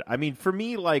excited. I mean, for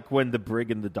me, like when the Brig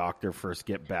and the Doctor first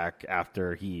get back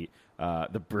after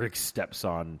the Brig steps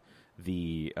on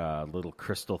the little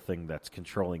crystal thing that's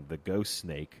controlling the ghost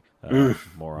snake.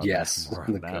 More on Yes, that, more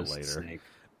on the that ghost later. snake.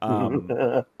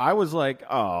 I was like,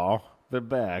 oh, they're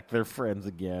back. They're friends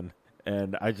again.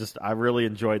 And I really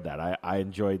enjoyed that. I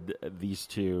enjoyed these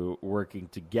two working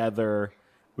together.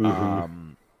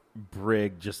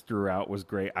 Brig just throughout was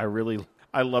great.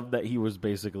 I loved that he was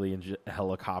basically in a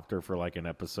helicopter for like an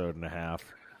episode and a half.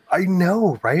 I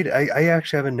know, right? I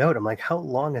actually have a note. I'm like, how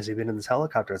long has he been in this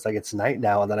helicopter? It's like, it's night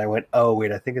now. And then I went, oh,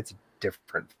 wait, I think it's a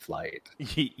different flight.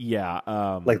 Yeah.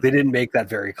 Like, they didn't make that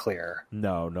very clear.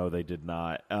 No, they did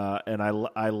not. And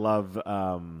I love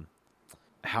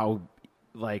how,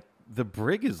 like, the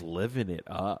Brig is living it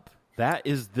up. That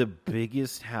is the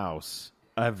biggest house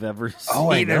I've ever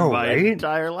seen in my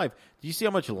entire life. Do you see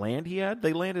how much land he had?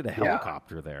 They landed a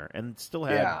helicopter there and still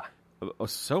had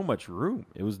so much room.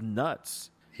 It was nuts.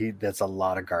 That's a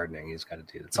lot of gardening he's got to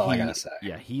do. That's all I gotta say.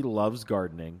 Yeah, he loves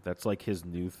gardening. That's like his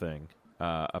new thing,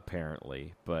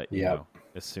 apparently. But you know,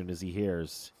 as soon as he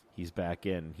hears he's back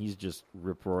in, he's just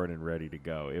rip roaring and ready to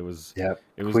go. It was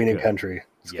Queen and Country.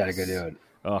 He's got to go do it.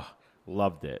 Oh,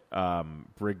 loved it.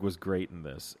 Brig was great in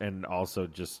this, and also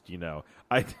just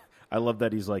I love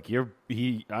that he's like you're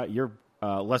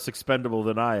less expendable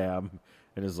than I am,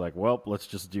 and is like, well, let's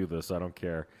just do this. I don't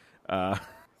care.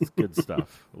 It's good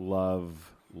stuff.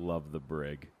 Love the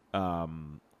Brig.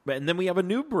 And then we have a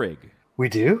new Brig. We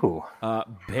do.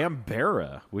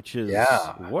 Bambera, which is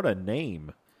what a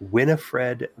name.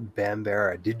 Winifred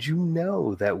Bambera. Did you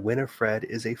know that Winifred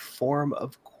is a form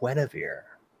of Guinevere?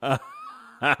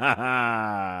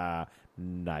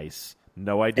 Nice.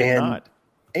 No, I did not.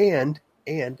 And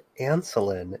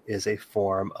Ancelin is a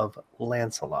form of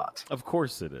Lancelot. Of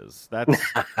course it is.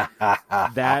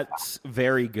 That's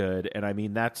very good. And I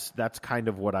mean, that's kind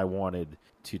of what I wanted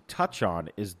to touch on,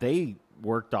 is they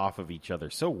worked off of each other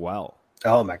so well.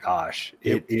 Oh my gosh.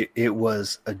 It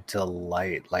was a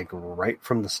delight. Like right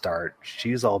from the start,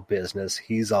 she's all business.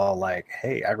 He's all like,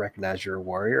 hey, I recognize you're a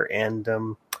warrior and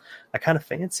I kind of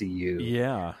fancy you.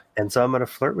 Yeah. And so I'm going to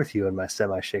flirt with you in my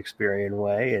semi-Shakespearean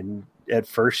way. And at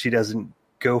first she doesn't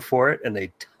go for it and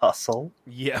they tussle.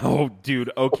 Yeah. Oh,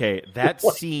 dude. Okay. That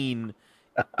scene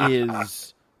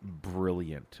is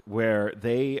brilliant, where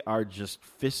they are just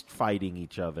fist fighting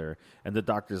each other. And the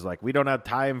doctor's like, we don't have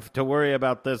time to worry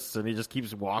about this. And he just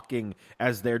keeps walking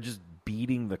as they're just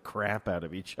beating the crap out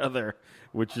of each other,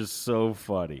 which is so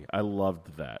funny. I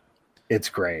loved that. It's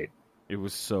great. It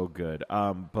was so good.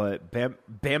 But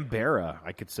Bambera,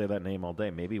 I could say that name all day.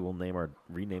 Maybe we'll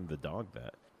rename the dog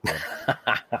that.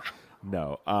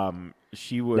 No.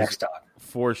 She was next dog.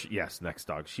 Next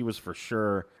dog. She was for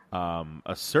sure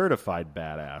a certified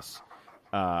badass.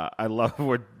 I love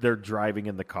where they're driving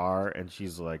in the car and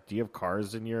she's like, do you have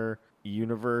cars in your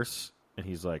universe? And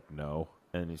he's like, no.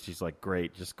 And she's like,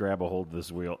 great, just grab a hold of this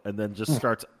wheel. And then just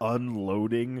starts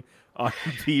unloading on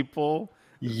people.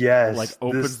 Yes. Like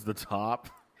opens the top.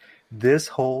 This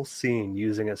whole scene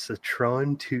using a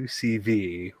Citroen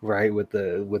 2CV, right, with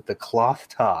the cloth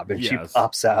top, and she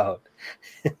pops out.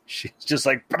 She's just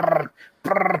like, brr,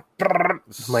 brr, brr.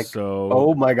 I'm like,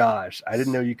 oh my gosh, I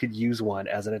didn't know you could use one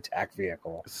as an attack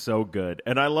vehicle. So good.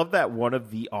 And I love that one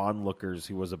of the onlookers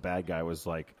who was a bad guy was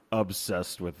like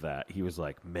obsessed with that. He was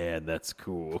like, man, that's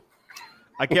cool.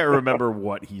 I can't remember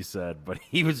what he said, but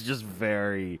he was just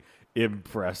very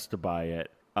impressed by it.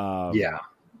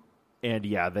 And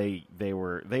yeah, they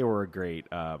were a great.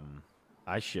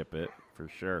 I ship it for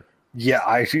sure. Yeah,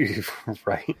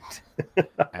 right.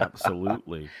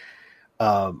 Absolutely.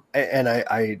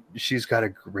 And she's got a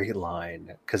great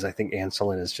line because I think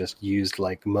Ancelin has just used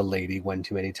like "milady" one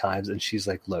too many times, and she's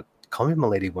like, "Look, call me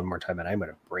milady one more time, and I'm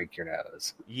going to break your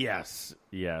nose." Yes.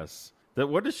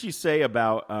 What does she say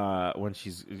about when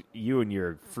she's you and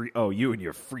your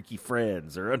freaky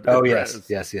friends or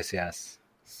yes.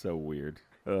 So weird.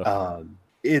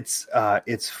 It's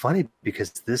funny because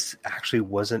this actually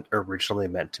wasn't originally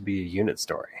meant to be a unit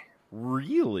story.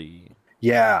 Really?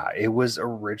 Yeah, it was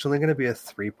originally going to be a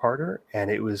 3-parter, and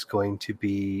it was going to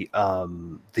be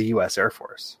the U.S. Air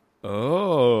Force.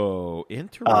 Oh,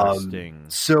 interesting.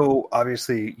 So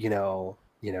obviously,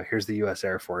 here's the U.S.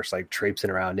 Air Force like traipsing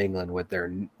around England with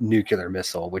their nuclear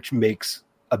missile, which makes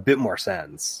a bit more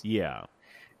sense. Yeah,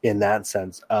 in that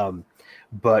sense.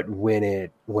 But when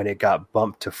it got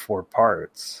bumped to 4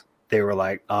 parts, they were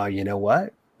like, you know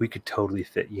what? We could totally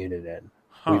fit Unit in.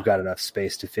 Huh. We've got enough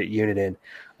space to fit Unit in.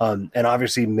 And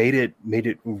obviously made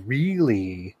it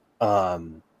really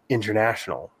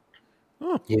international.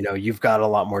 Huh. You've got a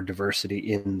lot more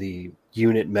diversity in the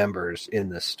unit members in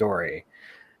this story.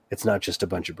 It's not just a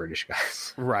bunch of British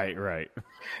guys. Right.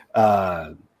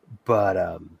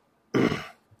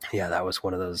 Yeah, that was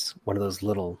one of those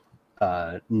little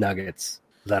nuggets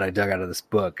that I dug out of this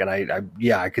book, and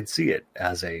I could see it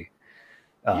as a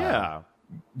Yeah.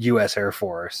 U.S. Air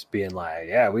Force being like,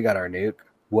 yeah, we got our nuke.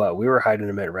 What, we were hiding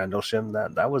them at Rendlesham?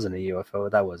 That wasn't a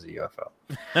UFO. That was a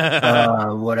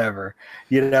UFO. Whatever,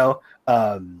 you know.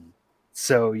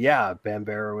 So yeah,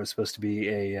 Bambera was supposed to be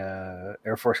a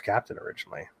Air Force captain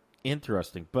originally.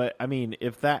 Interesting. But I mean,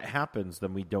 if that happens,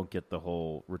 then we don't get the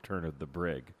whole Return of the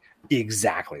Brig.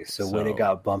 Exactly. So when it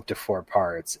got bumped to 4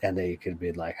 parts, and they could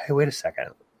be like, hey, wait a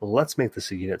second, let's make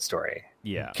this a unit story.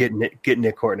 Yeah. Get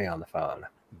Nick Courtney on the phone.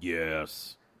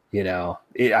 Yes. You know,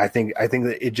 I think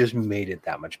that it just made it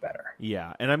that much better.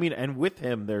 Yeah. And I mean, and with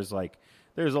him, there's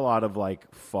a lot of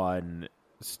like fun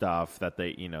stuff that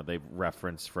they've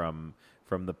referenced from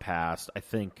the past. I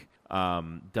think,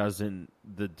 doesn't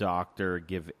the Doctor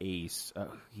give Ace,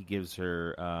 he gives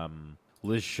her,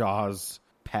 Liz Shaw's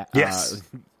Yes.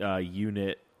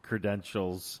 Unit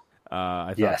credentials. I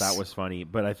thought Yes. that was funny,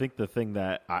 but I think the thing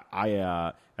that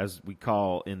I as we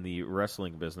call in the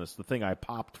wrestling business, the thing I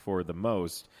popped for the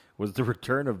most was the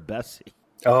return of Bessie.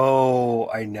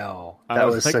 Oh, I know. That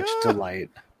was like, such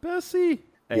delight. Bessie.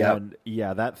 Yep. And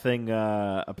yeah, that thing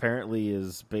apparently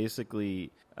is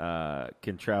basically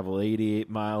can travel 88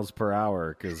 miles per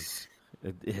hour because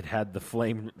it had the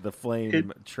flame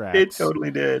tracks. It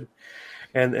totally did.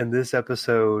 And this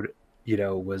episode,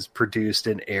 was produced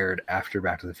and aired after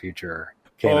Back to the Future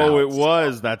came out. Oh, it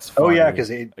was. That's funny. Oh, yeah, because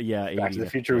Back to 80. the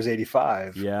Future was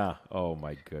 85. Yeah. Oh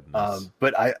my goodness.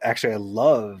 But I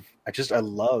love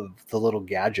the little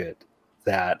gadget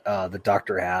that the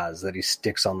Doctor has that he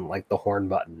sticks on like the horn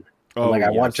button. Oh, I yes.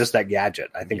 want just that gadget.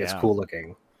 I think it's cool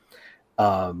looking.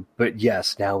 But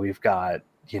yes, now we've got,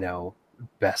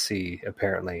 Bessie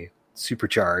apparently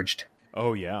supercharged.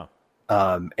 Oh yeah.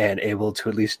 And able to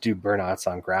at least do burnouts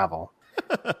on gravel.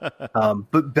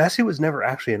 But Bessie was never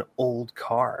actually an old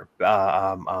car.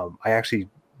 I actually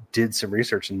did some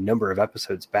research a number of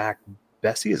episodes back.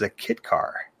 Bessie is a kit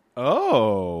car.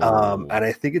 Oh. And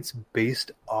I think it's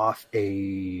based off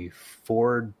a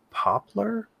Ford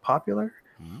Popular.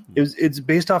 It's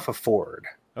based off a Ford.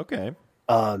 Okay.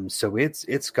 So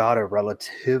it's got a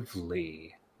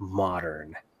relatively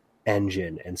modern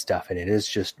engine and stuff, and it is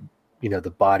just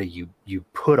the body you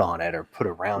put on it or put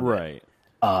around right.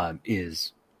 it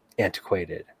is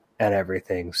antiquated and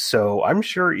everything. So I'm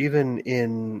sure even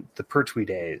in the Pertwee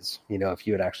days, if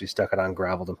you had actually stuck it on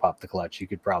gravel and popped the clutch, you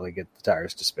could probably get the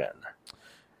tires to spin.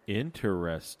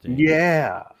 Interesting.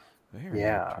 Yeah. Very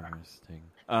interesting.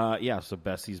 So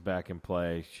Bessie's back in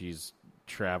play. She's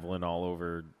traveling all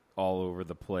over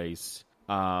the place.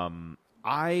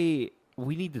 We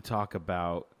need to talk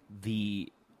about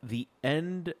the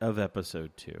end of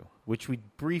episode 2, which we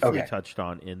briefly touched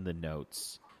on in the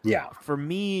notes. Yeah. For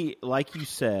me, like you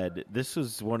said, this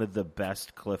was one of the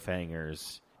best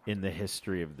cliffhangers in the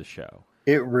history of the show.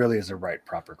 It really is a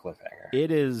proper cliffhanger.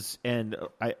 It is, and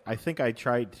I think I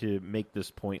tried to make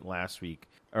this point last week,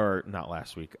 or not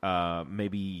last week,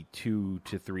 maybe 2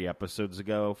 to 3 episodes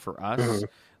ago for us. Mm-hmm.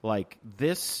 Like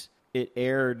this, it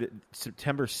aired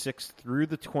September 6th through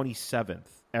the 27th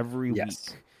every week.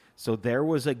 So there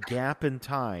was a gap in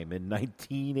time in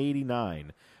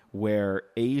 1989 where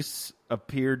Ace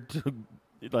appeared to,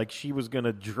 like she was going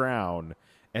to drown,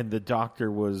 and the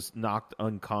Doctor was knocked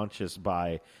unconscious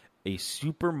by a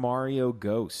Super Mario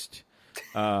ghost.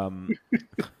 And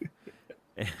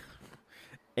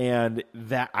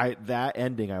that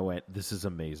ending, I went, this is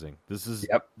amazing. This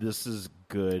is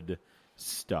good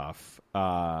stuff.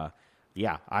 I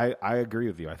agree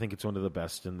with you. I think it's one of the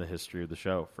best in the history of the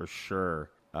show for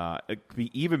sure.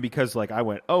 Even because I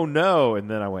went, oh no, and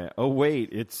then I went, oh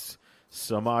wait, it's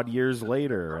some odd years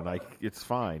later, and it's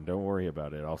fine. Don't worry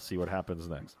about it. I'll see what happens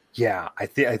next. Yeah, I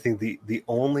think the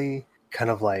only kind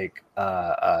of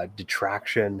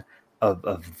detraction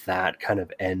of that kind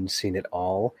of end scene at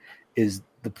all is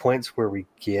the points where we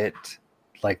get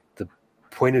the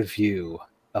point of view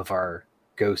of our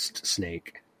ghost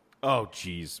snake. Oh,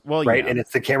 geez. Well, right, yeah. and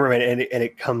it's the cameraman, and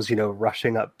it comes,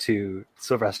 rushing up to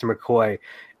Sylvester McCoy,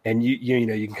 and you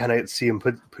can kind of see him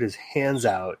put his hands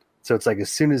out. So it's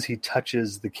as soon as he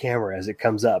touches the camera as it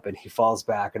comes up, and he falls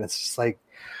back, and it's just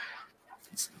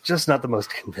it's just not the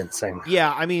most convincing.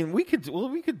 Yeah, I mean, we could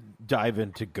dive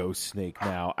into Ghost Snake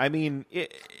now. I mean,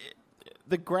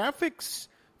 the graphics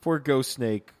for Ghost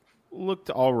Snake looked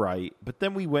all right, but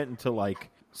then we went into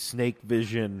Snake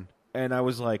Vision. And I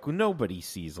was like, well, nobody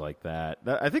sees like that.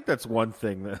 I think that's one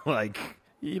thing that,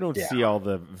 you don't see all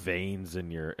the veins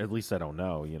in your... At least I don't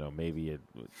know. Maybe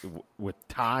with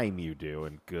time you do.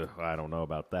 And I don't know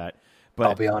about that. But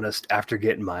I'll be honest, after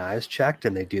getting my eyes checked,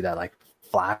 and they do that,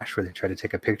 Flash where they try to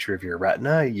take a picture of your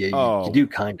retina? You Oh. do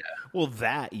kind of. Well,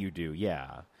 that you do,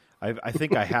 yeah. I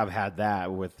think I have had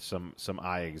that with some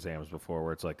eye exams before,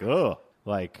 where it's like, ugh,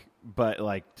 like, but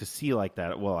like to see like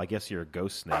that. Well, I guess you're a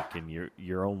ghost snake, and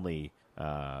your only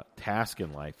task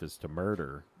in life is to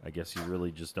murder. I guess you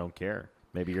really just don't care.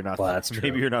 Maybe you're not. Well, that's true.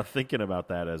 Maybe you're not thinking about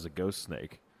that as a ghost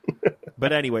snake.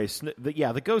 But anyway,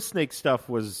 the ghost snake stuff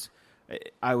was.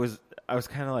 I was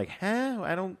kind of like, huh?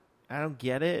 I don't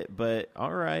get it, but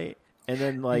all right. And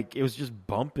then like it was just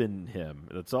bumping him.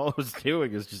 That's all it was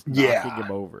doing, is just knocking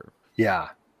him over. Yeah,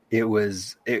 it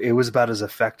was about as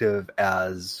effective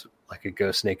as like a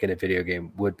ghost snake in a video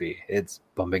game would be. It's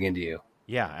bumping into you.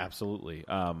 Yeah, absolutely.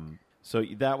 So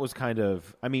that was kind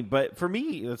of, I mean, but for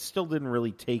me, it still didn't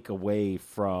really take away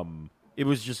from. It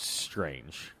was just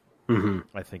strange. Mm-hmm.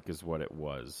 I think is what it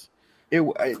was.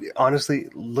 Honestly,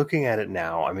 looking at it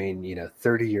now, I mean,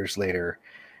 30 years later,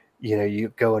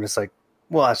 you go and it's like,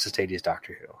 well, that's just 80s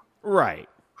Doctor Who, right?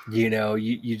 You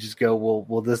just go,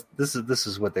 well, this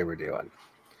is what they were doing.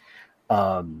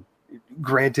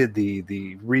 Granted,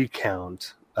 the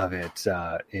recount of it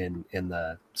in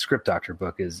the Script Doctor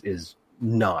book is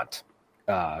not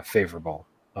favorable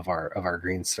of our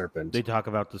Green Serpent. They talk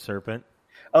about the serpent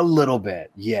a little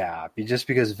bit, yeah, just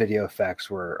because video effects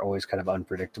were always kind of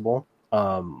unpredictable.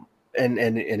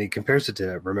 And he compares it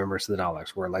to Remembrance of the Daleks,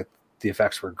 where like the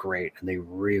effects were great and they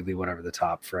really went over the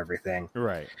top for everything.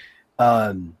 Right.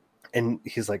 And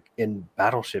he's like, in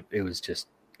Battleship, it was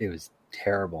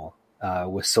terrible.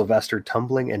 With Sylvester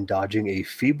tumbling and dodging a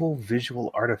feeble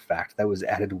visual artifact that was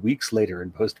added weeks later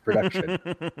in post-production.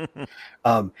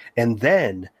 And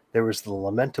then there was the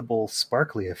lamentable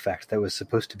sparkly effect that was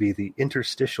supposed to be the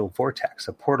interstitial vortex,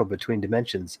 a portal between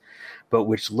dimensions, but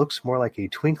which looks more like a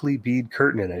twinkly bead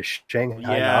curtain in a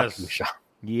Shanghai knocking shop.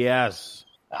 Yes.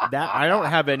 That I don't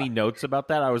have any notes about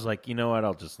that. I was like, you know what?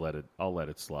 I'll let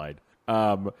it slide.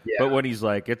 But when he's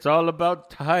like, it's all about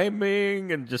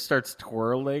timing, and just starts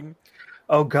twirling.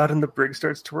 Oh God! And the brig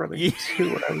starts twirling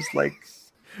too. And I was like,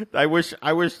 I wish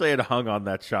they had hung on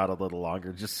that shot a little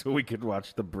longer, just so we could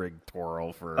watch the brig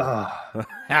twirl for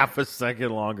half a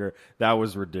second longer. That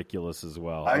was ridiculous as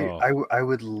well. I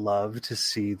would love to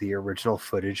see the original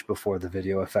footage before the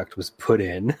video effect was put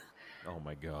in. Oh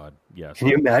my God! Yes. Can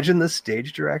you imagine the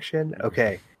stage direction?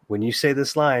 Okay, when you say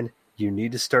this line, you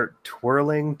need to start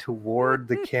twirling toward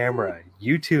the camera.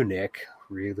 You too, Nick.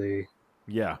 Really?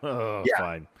 Yeah. Oh, yeah.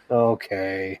 Fine.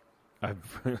 Okay.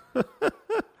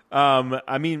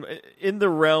 I mean, in the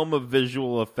realm of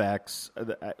visual effects,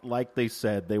 like they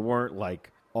said, they weren't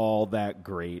like all that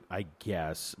great, I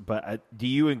guess. But do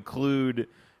you include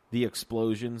the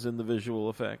explosions in the visual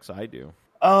effects? I do.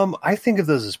 I think of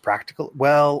those as practical.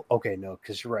 Well, okay, no,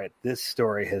 because you're right. This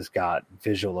story has got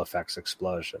visual effects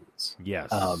explosions. Yes.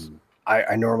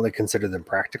 I normally consider them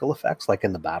practical effects, like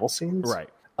in the battle scenes. Right.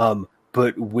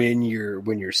 But when you're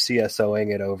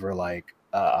CSOing it over like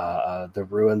the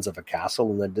ruins of a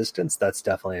castle in the distance, that's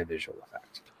definitely a visual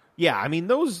effect. Yeah, I mean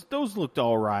those looked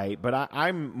all right, but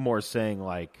I'm more saying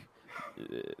like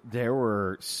they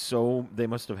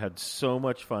must have had so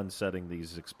much fun setting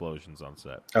these explosions on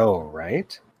set. Oh,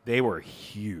 right. They were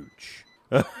huge.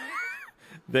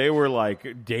 They were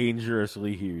like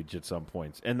dangerously huge at some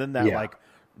points, and then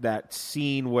that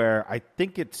scene where I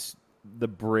think it's the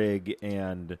brig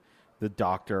and the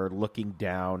Doctor looking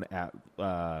down at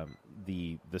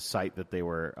the site that they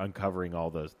were uncovering all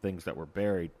the things that were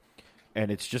buried,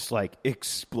 and it's just like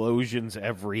explosions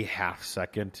every half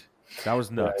second. That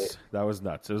was nuts. Right. That was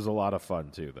nuts. It was a lot of fun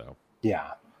too, though.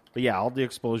 Yeah. But yeah, all the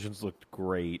explosions looked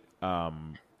great.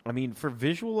 I mean, for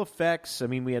visual effects, I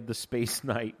mean, we had the Space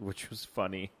Knight, which was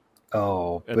funny.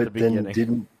 Oh, but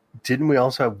then didn't we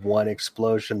also have one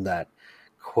explosion that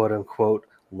quote unquote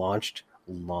launched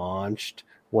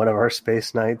one of our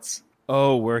Space Knights?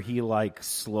 Oh, where he like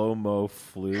slow-mo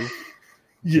flew?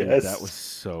 Yes. Dude, that was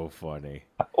so funny.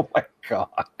 Oh my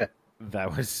God.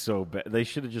 That was so bad. They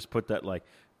should have just put that like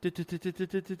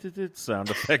sound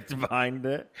effect behind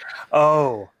it.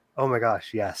 Oh my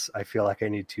gosh, yes. I feel like I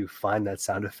need to find that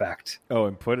sound effect. Oh,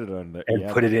 and put it on the and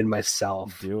put it in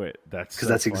myself. Do it. That's because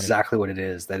that's exactly what it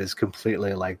is. That is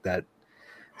completely like that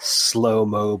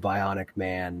slow-mo Bionic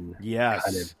Man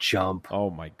kind of jump. Oh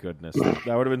my goodness.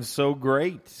 That would have been so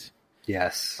great.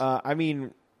 Yes. I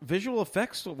mean, visual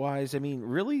effects wise, I mean,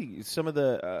 really some of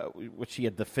the which he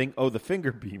had the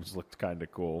finger beams looked kind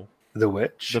of cool. The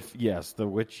witch? The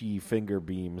witchy finger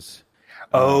beams.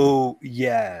 Oh,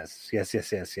 yes.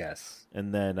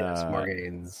 And then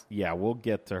Morgane's. Yeah, we'll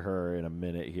get to her in a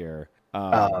minute here.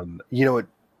 You know what?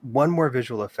 One more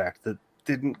visual effect that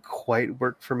didn't quite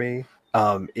work for me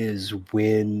is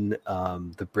when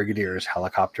the Brigadier's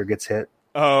helicopter gets hit.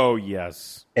 Oh,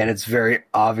 yes. And it's very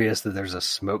obvious that there's a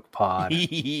smoke pod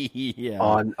Yeah.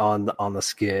 on the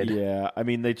skid. Yeah, I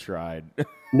mean, they tried.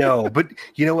 No, but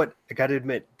you know what? I got to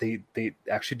admit, they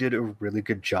actually did a really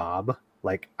good job.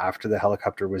 Like after the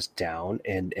helicopter was down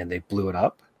and they blew it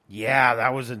up. Yeah,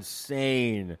 that was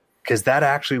insane. Because that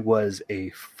actually was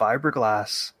a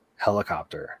fiberglass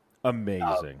helicopter.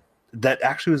 Amazing. That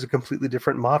actually was a completely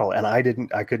different model, and I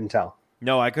couldn't tell.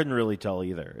 No, I couldn't really tell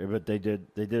either, but they did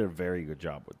a very good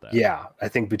job with that. Yeah, I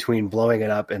think between blowing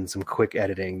it up and some quick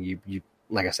editing, you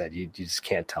like I said, you just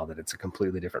can't tell that it's a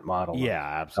completely different model. Yeah,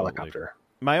 absolutely. Helicopter.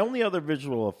 My only other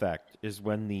visual effect is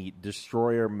when the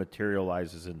destroyer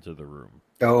materializes into the room.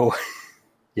 Oh,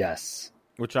 yes.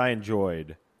 Which I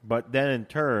enjoyed. But then in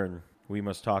turn, we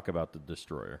must talk about the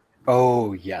destroyer.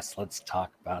 Oh, yes. Let's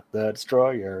talk about the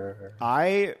destroyer.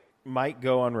 I might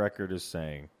go on record as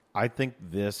saying, I think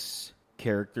this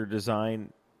character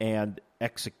design and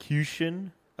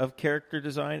execution of character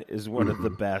design is one of the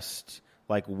best,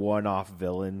 like, one-off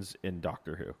villains in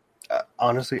Doctor Who.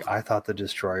 Honestly, I thought the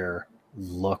destroyer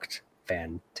looked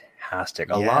fantastic.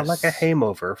 A lot like a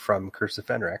Haymover from Curse of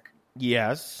Fenric.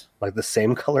 Yes. Like the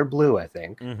same color blue, I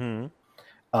think.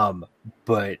 Mm-hmm.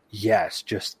 But yes,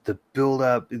 just the build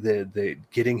up, the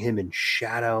getting him in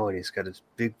shadow, and he's got his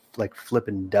big like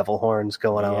flipping devil horns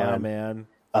going on. Yeah,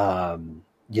 man.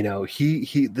 You know,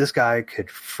 he this guy could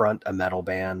front a metal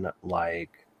band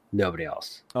like nobody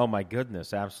else. Oh my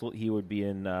goodness, absolutely. He would be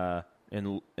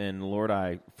in Lord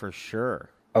Eye for sure.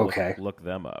 Okay. Look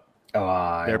them up.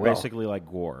 They're basically like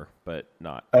Gore, but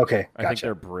not. Okay, I think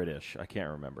they're British. I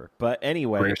can't remember. But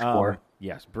anyway, British Gore.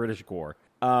 Yes, British Gore.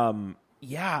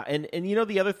 Yeah, and you know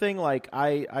the other thing, like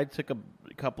I took a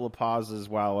couple of pauses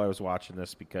while I was watching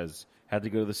this because I had to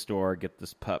go to the store, get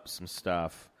this pup some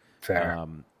stuff. Fair.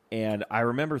 And I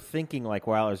remember thinking, like,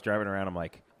 while I was driving around, I'm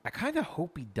like, I kind of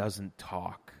hope he doesn't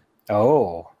talk.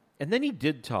 Oh. And then he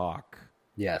did talk.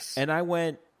 Yes. And I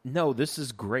went, no, this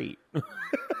is great.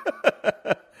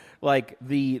 Like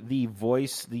the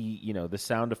voice, the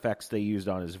sound effects they used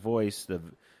on his voice,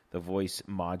 the voice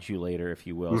modulator, if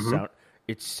you will,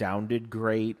 it sounded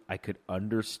great. I could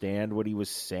understand what he was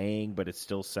saying, but it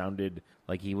still sounded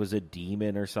like he was a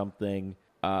demon or something.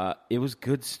 It was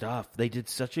good stuff. They did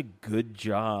such a good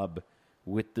job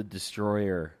with the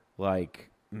destroyer. Like,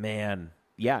 man,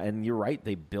 yeah, and you're right.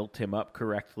 They built him up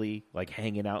correctly, like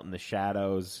hanging out in the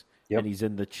shadows, and he's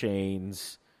in the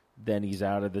chains. Then he's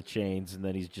out of the chains, and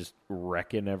then he's just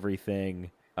wrecking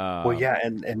everything. Well, yeah,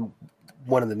 and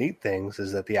one of the neat things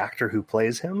is that the actor who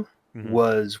plays him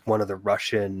was one of the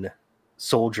Russian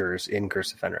soldiers in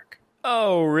Curse of Fenric.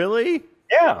 Oh, really?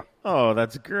 Yeah. Oh,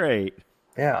 that's great.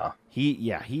 Yeah. He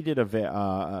did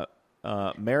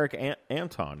Merrick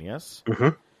Anton, yes? Mm-hmm.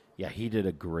 Yeah, he did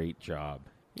a great job.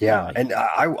 Yeah, and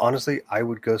I honestly, I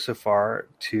would go so far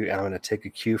to, and I'm going to take a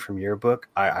cue from your book.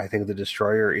 I think the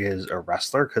Destroyer is a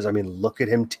wrestler because, I mean, look at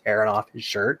him tearing off his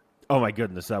shirt. Oh my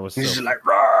goodness, that was He's so, just like,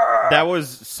 roar! That was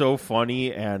so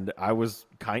funny, and I was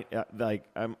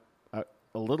I'm a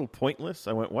little pointless.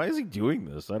 I went, why is he doing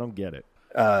this? I don't get it.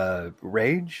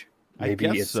 Rage? Maybe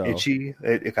I guess it's so. itchy.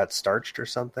 It got starched or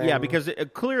something. Yeah, because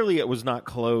clearly it was not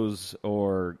clothes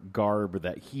or garb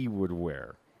that he would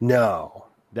wear. No.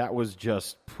 That was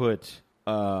just put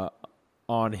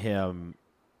on him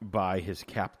by his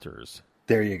captors.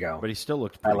 There you go. But he still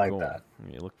looked pretty cool. I like that. I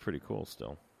mean, he looked pretty cool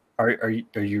still. Are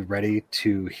you ready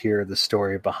to hear the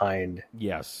story behind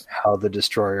Yes. how the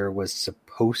Destroyer was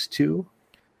supposed to?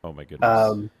 Oh my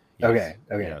goodness. Yes. Okay.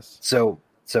 Yes. So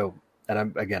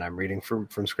and I'm reading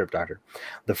from Script Doctor.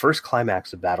 The first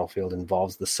climax of Battlefield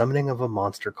involves the summoning of a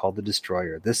monster called the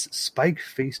Destroyer. This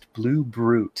spike-faced blue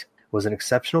brute was an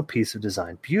exceptional piece of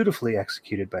design, beautifully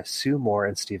executed by Sue Moore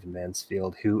and Stephen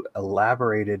Mansfield, who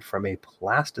elaborated from a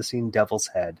plasticine devil's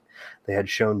head they had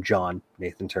shown John,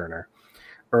 Nathan Turner,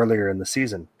 earlier in the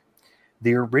season.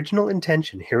 The original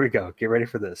intention, here we go, get ready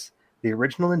for this. The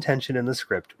original intention in the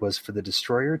script was for the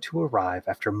Destroyer to arrive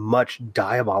after much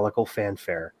diabolical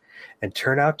fanfare and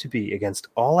turn out to be, against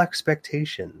all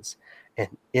expectations,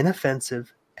 an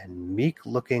inoffensive and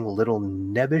meek-looking little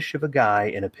nebbish of a guy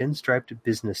in a pinstriped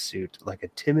business suit, like a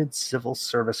timid civil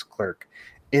service clerk,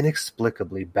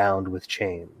 inexplicably bound with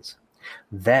chains.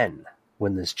 Then,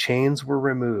 when those chains were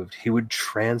removed, he would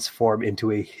transform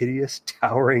into a hideous,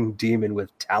 towering demon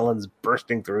with talons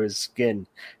bursting through his skin,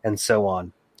 and so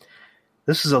on.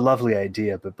 This was a lovely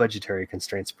idea, but budgetary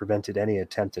constraints prevented any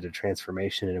attempt at a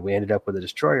transformation, and we ended up with a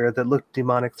Destroyer that looked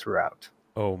demonic throughout.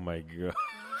 Oh my god.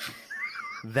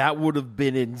 That would have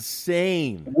been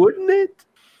insane. Wouldn't it?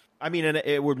 I mean, and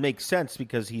it would make sense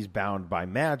because he's bound by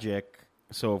magic.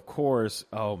 So, of course,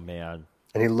 oh, man.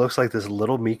 And he looks like this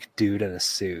little meek dude in a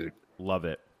suit. Love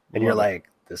it. And you're like,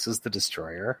 this is the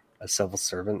Destroyer? A civil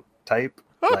servant type?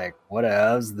 Like, what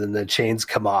else? Then the chains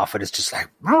come off and it's just like...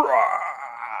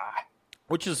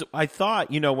 Which is, I thought,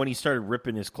 when he started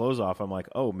ripping his clothes off, I'm like,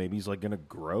 oh, maybe he's like going to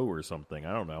grow or something.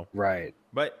 I don't know. Right.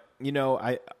 But,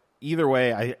 either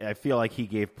way, I feel like he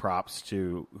gave props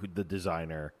to the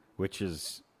designer, which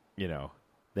is,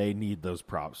 they need those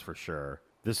props for sure.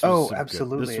 This was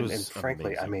absolutely. This was and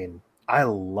frankly, amazing. I mean, I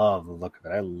love the look of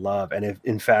it. And if,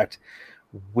 in fact,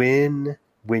 when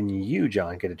you,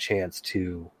 John, get a chance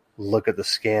to look at the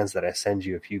scans that I send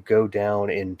you, if you go down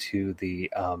into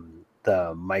the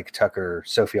Mike Tucker,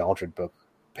 Sophie Aldred book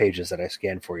pages that I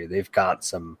scanned for you, they've got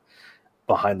some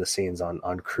behind the scenes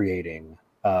on creating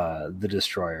the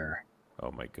Destroyer.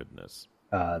 Oh my goodness.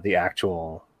 The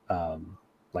actual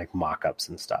like mock-ups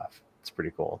and stuff. It's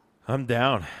pretty cool. I'm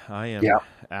down. I am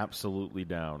absolutely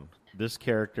down. This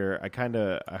character,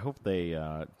 I hope they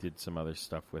did some other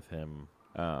stuff with him.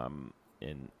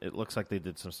 It looks like they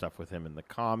did some stuff with him in the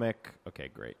comic. Okay,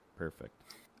 great. Perfect.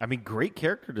 I mean, great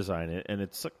character design, and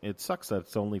it sucks that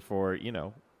it's only for,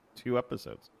 2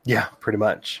 episodes. Yeah, pretty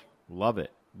much. Love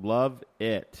it. Love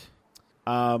it.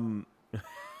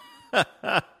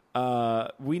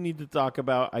 We need to talk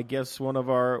about, I guess, one of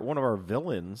our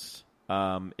villains.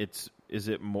 Is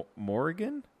it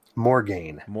Morgan?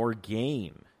 Morgaine.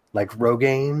 Morgaine. Like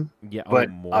Rogaine? Yeah, but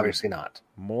obviously not.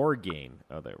 Morgaine.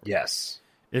 Oh, there we go. Yes.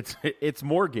 It's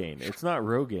Morgaine. It's not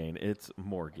Rogaine. It's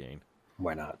Morgaine.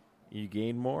 Why not? You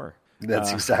gain more.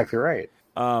 That's exactly right.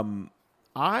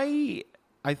 I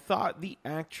thought the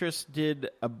actress did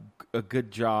a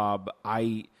good job.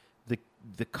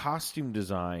 The costume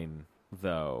design,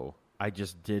 though, I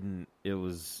just didn't.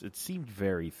 It seemed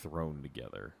very thrown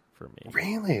together for me.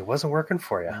 Really? It wasn't working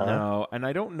for you, huh? No, and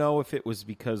I don't know if it was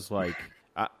because, like,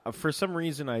 for some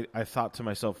reason, I thought to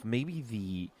myself,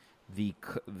 maybe the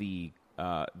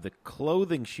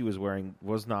clothing she was wearing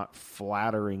was not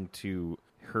flattering to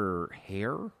her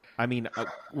hair. I mean,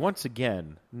 once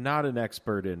again, not an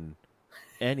expert in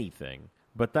anything,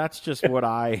 but that's just what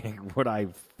I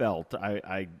felt.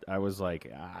 I was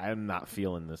like, I'm not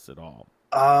feeling this at all.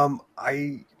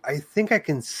 I think I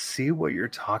can see what you're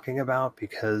talking about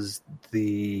because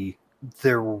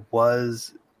there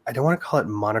was, I don't want to call it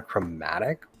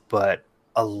monochromatic, but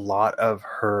a lot of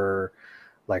her,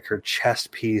 like her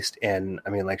chest piece, and I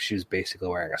mean, like she was basically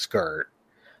wearing a skirt.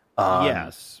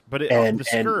 Yes, but the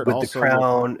skirt with also the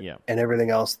crown looked, and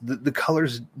everything else, the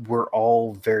colors were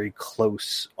all very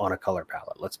close on a color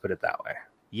palette. Let's put it that way.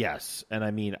 Yes, and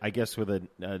I mean, I guess with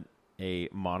a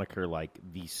moniker like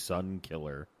the Sun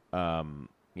Killer, kind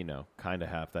of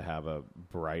have to have a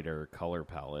brighter color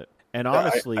palette. And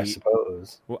honestly, I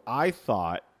suppose. Well, I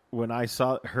thought when I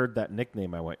heard that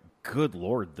nickname, I went, "Good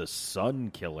Lord, the Sun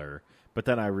Killer!" But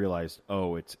then I realized,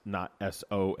 oh, it's not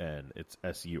SON, it's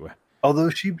SUN.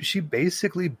 Although she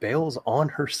basically bails on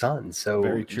her son, so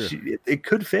very true. It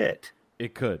could fit.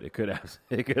 It could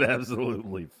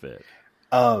absolutely fit.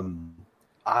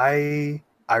 I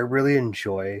really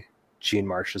enjoy Jean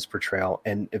Marsh's portrayal,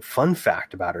 and a fun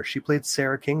fact about her: she played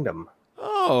Sarah Kingdom.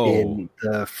 Oh, in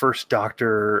the first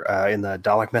Doctor in the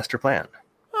Dalek Master Plan.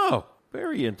 Oh,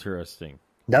 very interesting.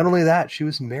 Not only that, she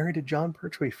was married to John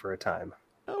Pertwee for a time.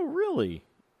 Oh, really?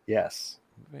 Yes.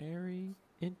 Very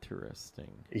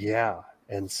interesting. Yeah,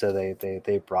 and so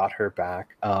they brought her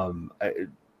back.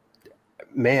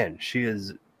 Man, she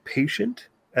is patient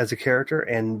as a character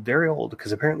and very old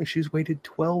because apparently she's waited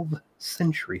 12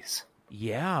 centuries.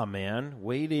 Yeah, man,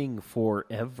 waiting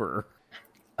forever.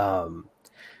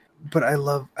 But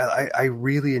I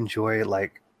really enjoy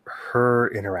like her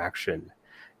interaction,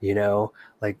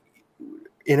 like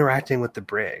interacting with the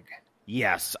Brig.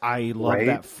 Yes, I love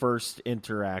that first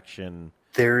interaction.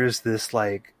 There's this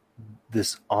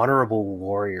honorable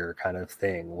warrior kind of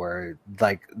thing where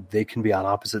like they can be on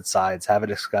opposite sides, have a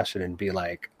discussion and be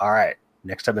like, all right,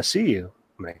 next time I see you,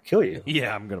 I'm going to kill you.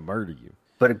 Yeah, I'm going to murder you.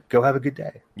 But go have a good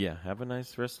day. Yeah, have a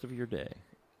nice rest of your day.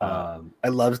 I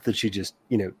love that she just,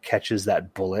 catches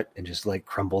that bullet and just like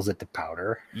crumbles it to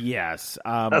powder. Yes.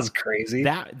 That's crazy.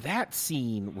 That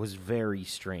scene was very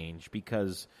strange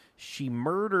because she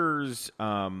murders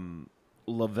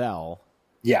Lavelle.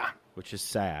 Yeah. Which is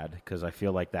sad because I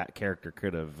feel like that character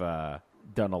could have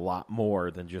done a lot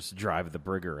more than just drive the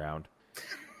Brig around.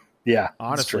 Yeah.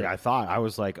 Honestly, I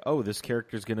was like, oh, this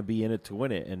character's going to be in it to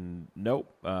win it. And nope,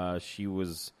 she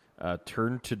was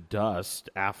turned to dust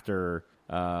after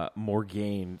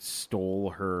Morgaine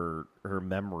stole her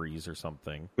memories or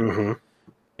something. Mm-hmm.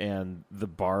 and the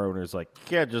bar owner's like,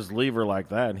 you can't just leave her like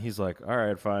that. And he's like, all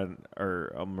right, fine,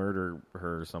 or I'll murder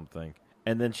her or something.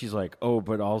 And then she's like, oh,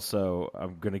 but also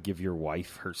I'm going to give your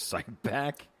wife her sight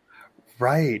back.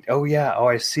 Right. Oh, yeah. Oh,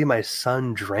 I see my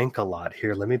son drank a lot.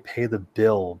 Here, let me pay the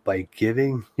bill by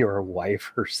giving your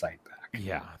wife her sight back.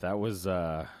 Yeah, that was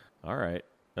all right.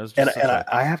 That was And just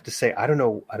I have to say, I don't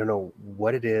know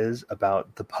what it is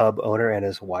about the pub owner and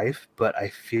his wife, but I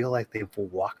feel like they've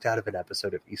walked out of an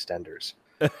episode of EastEnders.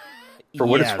 For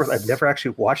what it's worth, I've never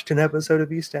actually watched an episode of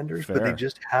EastEnders, but they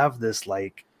just have this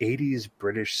like 80s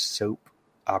British soap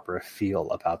opera feel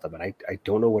about them, and I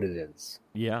don't know what it is.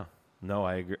 Yeah. No,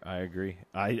 I agree.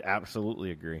 I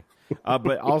absolutely agree.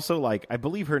 But also, like, I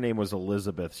believe her name was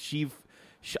Elizabeth.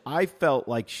 I felt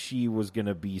like she was going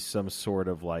to be some sort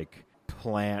of like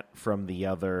plant from the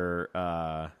other,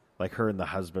 like her and the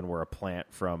husband were a plant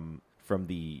from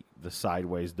the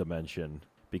sideways dimension.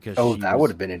 Because that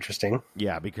would have been interesting.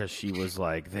 Yeah, because she was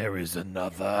like, there is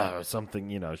another or something,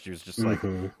 she was just like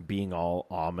being all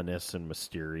ominous and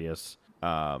mysterious.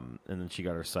 And then she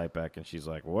got her sight back and she's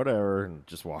like, whatever, and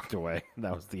just walked away.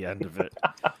 That was the end of it.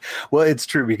 Well, it's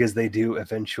true because they do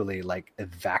eventually like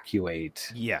evacuate.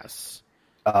 Yes.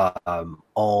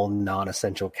 All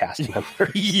non-essential cast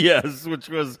members. Yes, which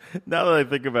was, now that I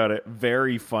think about it,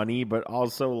 very funny, but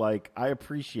also like I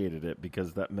appreciated it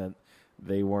because that meant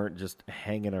they weren't just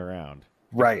hanging around.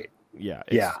 Right. Yeah.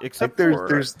 Except like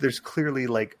there's clearly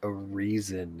like a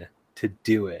reason to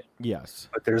do it. Yes.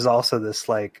 But there's also this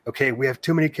like, okay, we have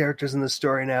too many characters in the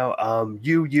story now.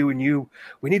 You, and you,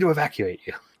 we need to evacuate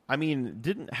you. I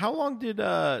mean, how long did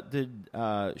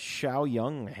Xiao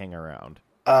Yung hang around?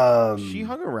 She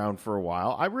hung around for a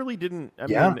while. I really didn't.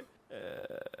 I'm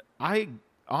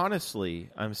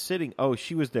sitting. Oh,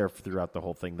 she was there throughout the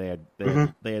whole thing. They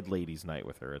had ladies' night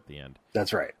with her at the end.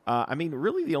 That's right. I mean,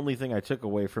 really, the only thing I took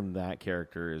away from that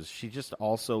character is she just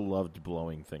also loved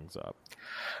blowing things up.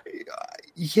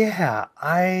 Yeah,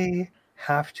 I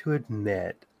have to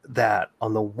admit that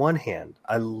on the one hand,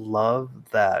 I love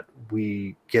that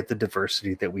we get the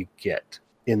diversity that we get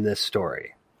in this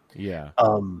story. Yeah.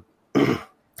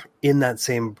 In that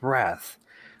same breath,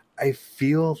 I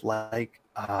feel like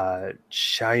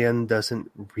Cheyenne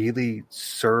doesn't really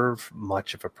serve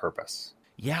much of a purpose.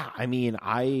 Yeah, I mean,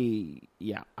 I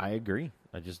agree.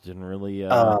 I just didn't really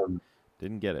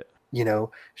didn't get it.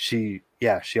 She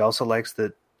also likes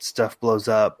that stuff blows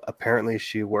up. Apparently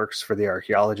she works for the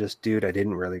archaeologist dude. I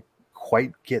didn't really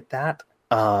quite get that.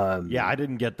 Yeah, I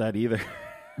didn't get that either.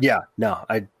 Yeah, no,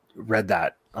 I read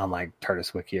that on like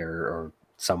TARDIS Wiki or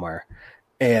somewhere.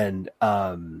 And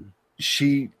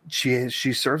she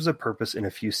serves a purpose in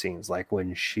a few scenes, like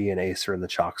when she and Ace are in the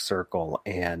chalk circle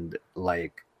and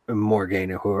like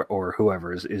Morgana or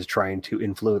whoever is trying to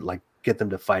influence, like get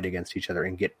them to fight against each other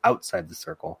and get outside the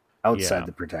circle, outside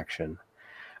the protection.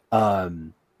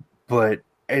 But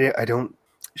I don't,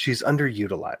 she's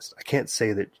underutilized. I can't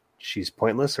say that she's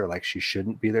pointless or like she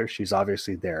shouldn't be there. She's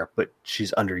obviously there, but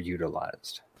she's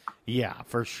underutilized. Yeah,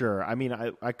 for sure. I mean,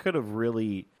 I could have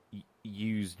really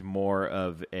used more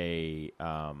of a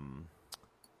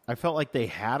I felt like they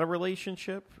had a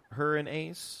relationship, her and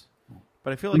Ace,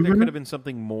 but I feel like there could have been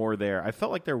something more there. I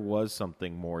felt like there was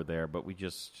something more there, but we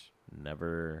just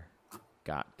never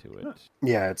got to it.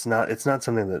 Yeah, it's not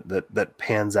something that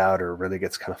pans out or really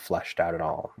gets kind of fleshed out at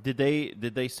all. Did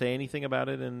they say anything about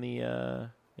it in the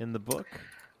book?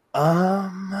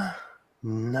 I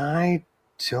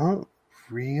don't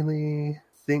really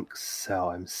think so.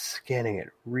 I'm scanning it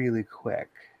really quick.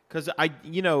 Because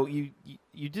you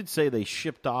did say they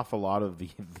shipped off a lot of the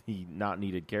not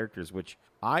needed characters, which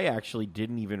I actually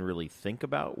didn't even really think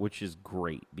about, which is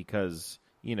great because,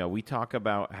 we talk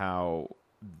about how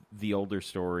the older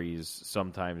stories,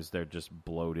 sometimes they're just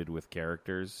bloated with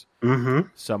characters,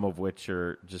 some of which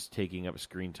are just taking up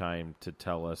screen time to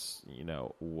tell us,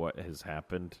 what has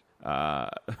happened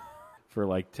for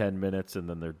like 10 minutes and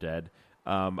then they're dead.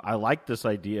 I like this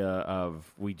idea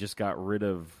of we just got rid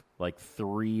of like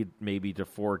 3 maybe to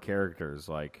 4 characters,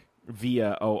 like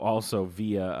via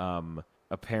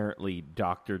apparently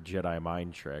Dr. Jedi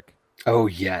Mind Trick. Oh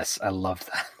yes, I love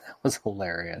that. That was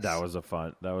hilarious. That was a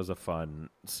fun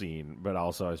scene, but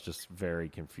also I was just very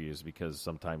confused because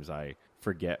sometimes I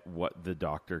forget what the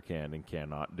Doctor can and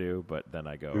cannot do, but then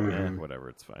I go, whatever,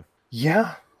 it's fine.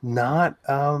 Yeah, not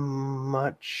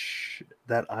much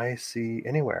that I see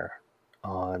anywhere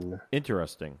on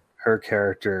interesting her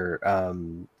character.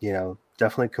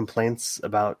 Definitely complaints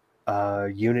about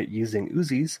unit using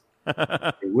Uzis.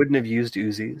 They wouldn't have used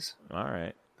Uzis. All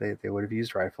right, they would have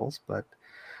used rifles, but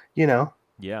yeah,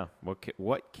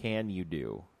 what can you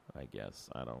do? I guess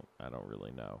I don't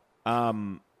really know.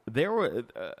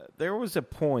 there was a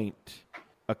point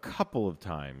a couple of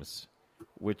times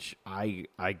which I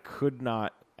could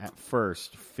not at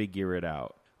first figure it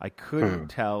out. I couldn't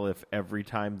tell if every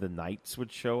time the knights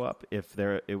would show up, if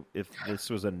this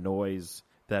was a noise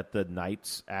that the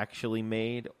knights actually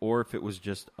made, or if it was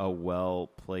just a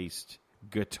well-placed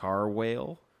guitar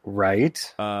wail.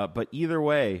 Right. But either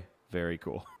way, very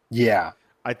cool. Yeah.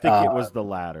 I think it was the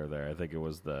latter there. I think it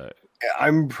was the...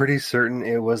 I'm pretty certain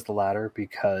it was the latter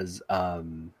because,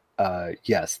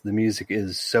 yes, the music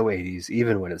is so 80s,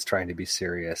 even when it's trying to be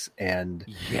serious. And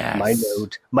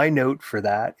yes. my note for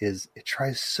that is it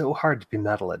tries so hard to be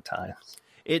metal at times.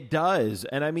 It does.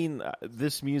 And I mean,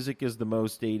 this music is the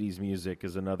most 80s music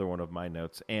is another one of my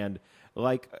notes. And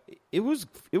like, it was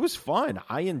fun.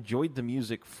 I enjoyed the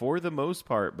music for the most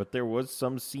part, but there was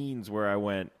some scenes where I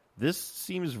went, this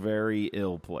seems very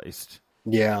ill-placed.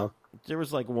 Yeah. There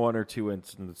was like one or two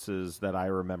instances that I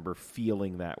remember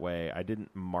feeling that way. I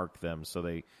didn't mark them, so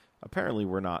they apparently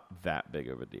were not that big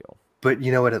of a deal. But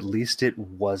you know what? At least it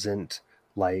wasn't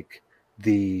like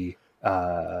the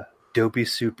dopey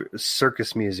super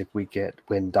circus music we get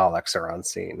when Daleks are on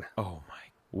scene. Oh my!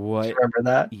 What? Do you remember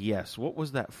that? Yes. What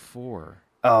was that for?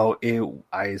 Oh,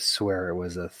 I swear it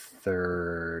was a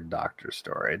third Doctor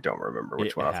story. I don't remember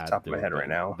which one off the top of my head right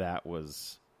now.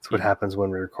 That's what happens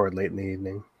when we record late in the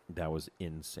evening. That was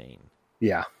insane.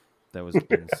 Yeah. That was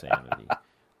insanity.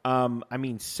 I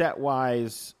mean,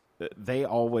 set-wise, they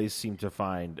always seem to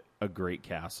find a great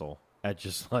castle at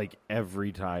just like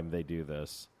every time they do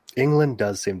this. England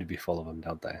does seem to be full of them,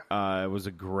 don't they? It was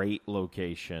a great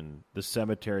location. The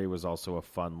cemetery was also a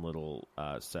fun little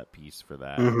set piece for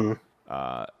that. Mm-hmm.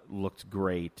 Looked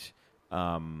great.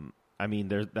 I mean,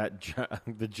 there's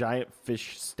the giant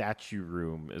fish statue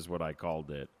room is what I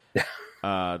called it.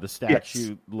 The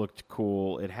statue looked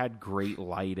cool. It had great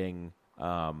lighting.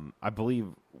 I believe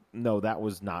that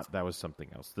was something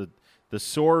else. The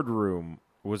sword room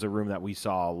was a room that we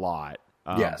saw a lot.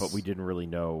 But we didn't really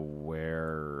know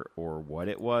where or what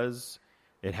it was.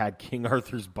 It had King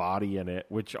Arthur's body in it,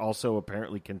 which also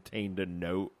apparently contained a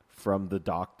note from the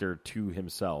Doctor to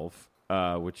himself,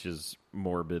 which is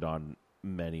morbid on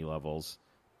many levels.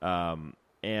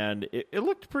 And it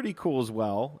looked pretty cool as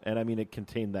well. And I mean, it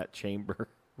contained that chamber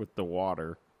with the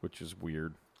water, which is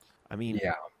weird. I mean,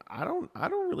 I don't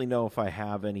really know if I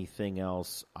have anything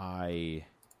else. I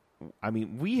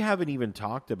mean, we haven't even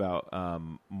talked about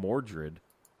Mordred.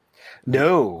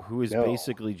 Who is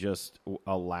basically just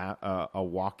a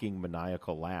walking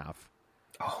maniacal laugh.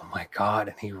 Oh my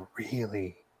God!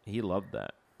 And he loved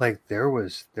that. Like there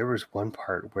was one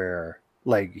part where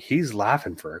like he's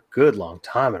laughing for a good long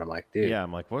time, and I'm like, dude, yeah,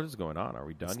 I'm like, what is going on? Are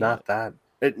we done? It's yet? not that.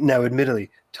 No,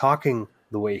 admittedly, talking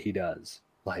the way he does,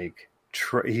 like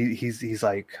he's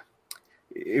like,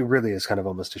 it really is kind of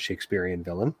almost a Shakespearean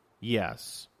villain.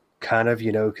 Yes. Kind of,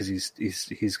 because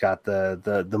he's got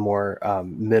the more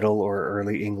middle or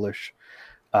early English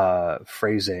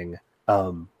phrasing,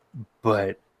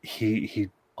 but he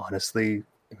honestly,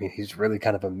 I mean, he's really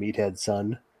kind of a meathead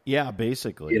son. Yeah,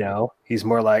 basically. He's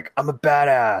more like, I'm a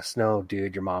badass. No,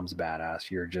 dude, your mom's a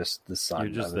badass. You're just the son.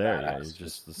 You're just there. Yeah, you're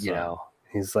just the son.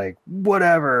 He's like,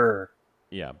 whatever.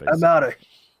 Yeah, basically. I'm out of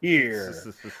here.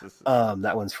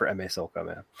 That one's for M.A.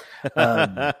 Solka,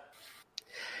 man.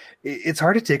 It's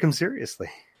hard to take him seriously.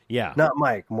 Yeah. Not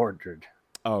Mike, Mordred.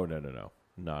 Oh, no.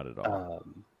 Not at all.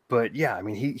 But yeah, I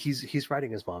mean, he's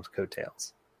riding his mom's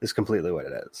coattails. Is completely what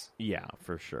it is. Yeah,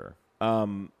 for sure.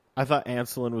 I thought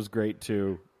Ancelin was great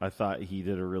too. I thought he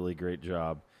did a really great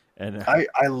job. And I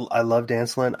loved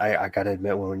Ancelin. I gotta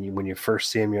admit, when you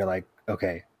first see him, you're like,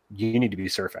 okay, you need to be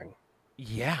surfing.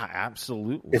 Yeah,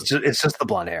 absolutely. It's just the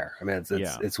blonde hair. I mean,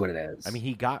 it's what it is. I mean,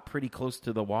 he got pretty close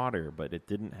to the water, but it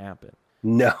didn't happen.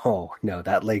 No,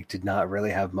 that lake did not really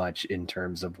have much in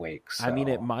terms of wakes. So. I mean,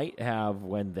 it might have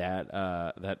when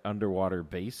that underwater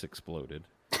base exploded.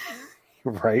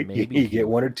 Right? Maybe you get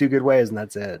one or two good waves, and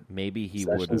that's it. Maybe he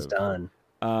would have done.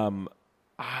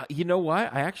 You know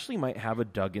what? I actually might have a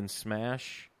Duggan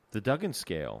smash. The Duggan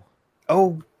scale.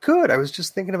 Oh, good. I was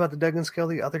just thinking about the Duggan scale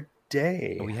the other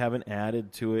day. We haven't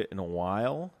added to it in a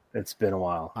while. It's been a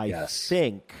while. I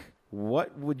think.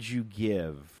 What would you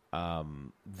give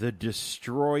the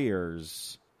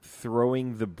destroyers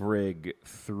throwing the brig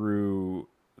through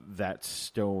that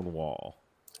stone wall?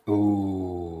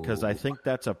 Ooh. Because I think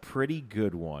that's a pretty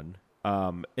good one.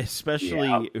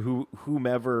 Especially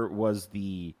whomever was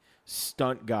the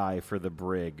stunt guy for the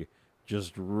brig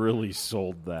just really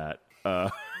sold that.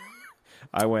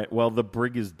 I went, well, the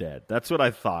brig is dead. That's what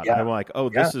I thought. Yeah. I'm like,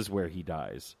 this is where he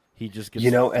dies. He just gets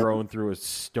thrown through a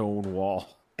stone wall.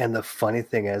 And the funny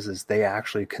thing is they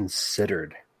actually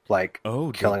considered like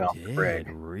Oh, killing they off did, Brig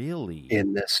really?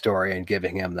 in this story and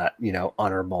giving him that,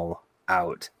 honorable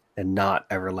out and not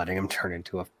ever letting him turn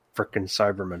into a freaking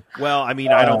Cyberman. Well, I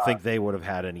mean, I don't think they would have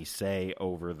had any say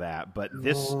over that. But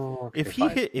this, Okay, if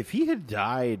fine. he had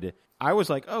died, I was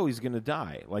like, oh, he's gonna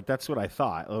die. Like that's what I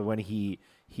thought when he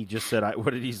just said,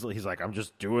 what did he's like, I'm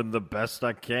just doing the best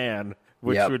I can,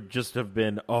 which Yep. would just have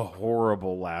been a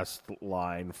horrible last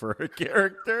line for a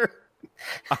character.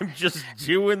 I'm just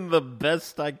doing the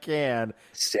best I can.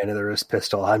 Stand of the wrist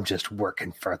pistol. I'm just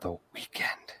working for the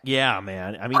weekend. Yeah,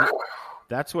 man. I mean,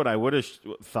 that's what I would have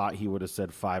thought he would have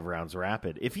said 5 rounds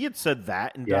rapid. If he had said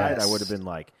that and died, I Yes. would have been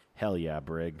like, hell yeah,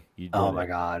 Brig. You did Oh my it.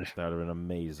 God. That would have been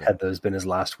amazing. Had those been his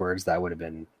last words, that would have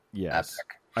been Yes.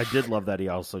 epic. I did love that he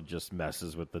also just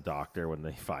messes with the doctor when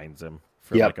they finds him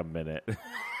for Yep. like a minute.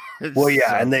 It's Well, yeah,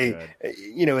 so and they,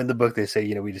 good. in the book they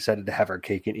say, we decided to have our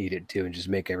cake and eat it too, and just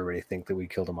make everybody think that we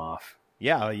killed him off.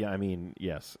 Yeah, I mean,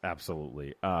 yes,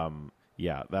 absolutely.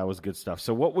 Yeah, that was good stuff.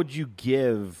 So what would you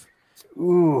give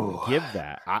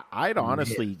that? I'd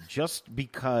honestly, just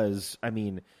because, I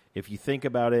mean, if you think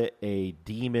about it, a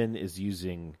demon is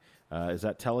using, is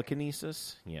that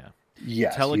telekinesis? Yeah.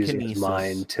 Yes, using his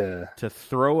mind to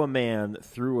throw a man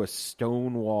through a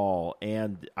stone wall,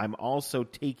 and I'm also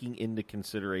taking into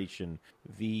consideration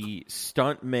the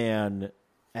stuntman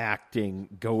acting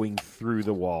going through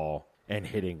the wall and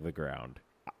hitting the ground.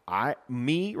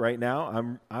 Right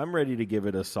now, I'm ready to give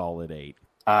it a solid 8.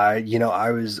 I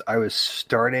was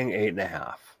starting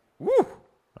 8.5. Woo!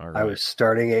 All right. I was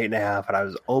starting 8.5, and I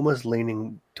was almost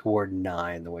leaning toward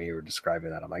 9 the way you were describing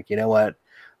that. I'm like, you know what?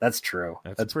 That's true.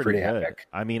 That's pretty good. epic.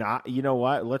 I mean, you know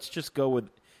what? Let's just go with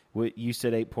what you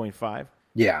said, 8.5.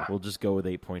 Yeah. We'll just go with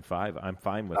 8.5. I'm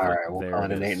fine with All it. right, we'll call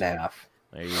it an is. 8.5.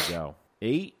 There you go.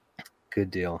 8 Good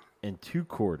deal.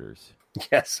 2/4.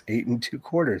 Yes, 8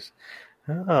 2/4.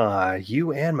 Ah,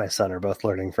 you and my son are both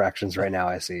learning fractions right now,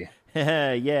 I see.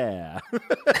 Yeah.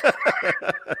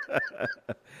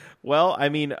 Well, I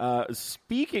mean,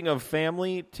 speaking of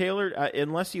family, Taylor,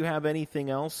 unless you have anything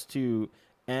else to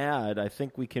add, I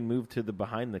think we can move to the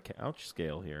behind the couch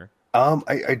scale here.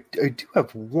 I do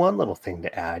have one little thing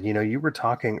to add. You were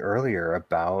talking earlier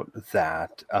about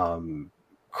that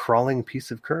crawling piece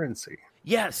of currency.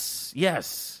 Yes.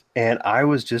 And I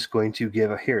was just going to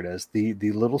give here it is, the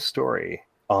little story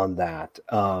on that,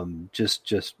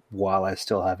 just while I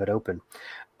still have it open.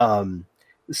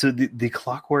 So the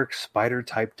clockwork spider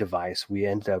type device we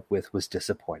ended up with was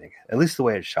disappointing. At least the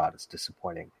way it's shot is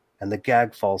disappointing. And the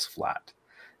gag falls flat.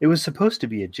 It was supposed to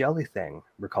be a jelly thing,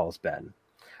 recalls Ben.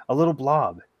 A little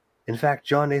blob. In fact,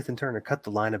 John Nathan Turner cut the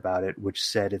line about it, which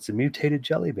said it's a mutated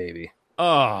jelly baby.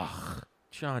 Ugh,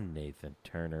 John Nathan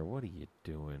Turner, what are you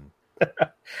doing?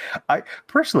 I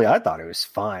thought it was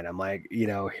fine. I'm like,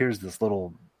 here's this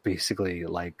little, basically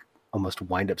like almost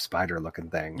wind-up spider looking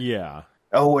thing. Yeah.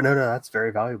 Oh, no, that's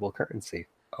very valuable currency.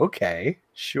 Okay,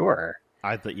 sure.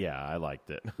 I liked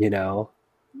it.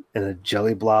 And a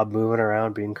jelly blob moving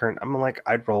around being current. I'm like,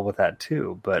 I'd roll with that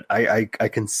too. But I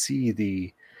can see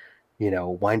the,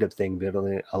 wind-up thing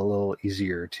being a little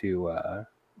easier to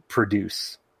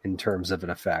produce in terms of an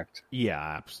effect. Yeah,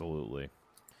 absolutely.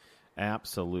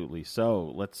 Absolutely.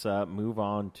 So let's move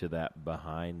on to that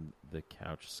behind the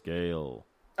couch scale.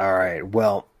 All right.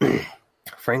 Well,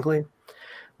 frankly,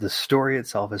 the story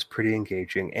itself is pretty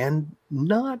engaging and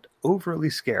not overly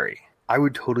scary. I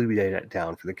would totally be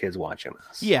down for the kids watching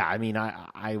this. Yeah, I mean,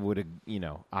 I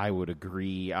would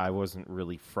agree. I wasn't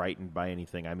really frightened by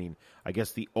anything. I mean, I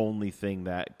guess the only thing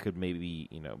that could maybe,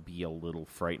 be a little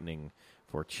frightening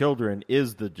for children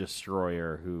is the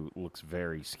Destroyer, who looks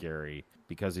very scary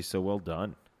because he's so well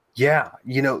done. Yeah,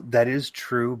 that is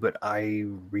true, but I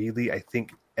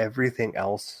think everything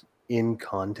else in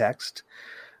context,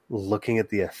 looking at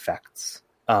the effects,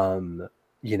 some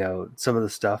of the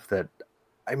stuff that,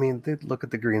 I mean, they'd look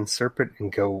at the green serpent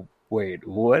and go, wait,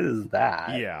 what is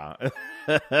that? Yeah.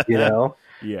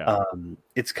 Yeah.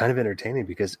 It's kind of entertaining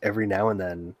because every now and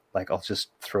then, like, I'll just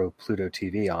throw Pluto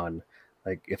TV on,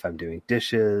 like if I'm doing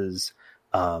dishes,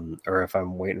 or if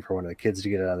I'm waiting for one of the kids to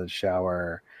get out of the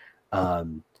shower.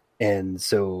 And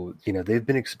so, they've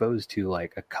been exposed to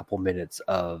like a couple minutes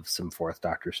of some Fourth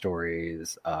Doctor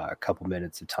stories, a couple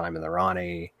minutes of Time in the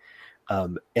Rani.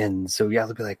 And so, yeah,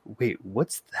 they'll be like, wait,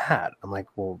 what's that? I'm like,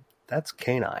 well, that's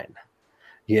Canine,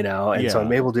 and so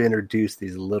I'm able to introduce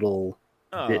these little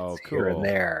bits here and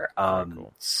there.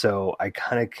 Cool. So I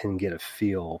kind of can get a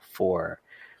feel for,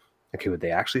 okay, would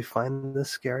they actually find this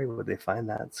scary? Would they find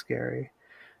that scary?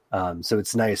 So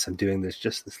it's nice. I'm doing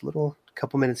this little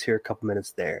couple minutes here, a couple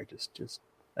minutes there, just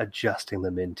adjusting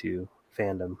them into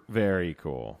fandom. Very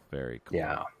cool. Very cool.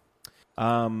 Yeah.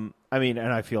 I mean,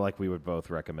 and I feel like we would both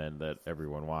recommend that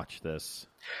everyone watch this.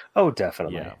 Oh,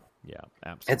 definitely. Yeah,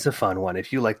 absolutely. It's a fun one.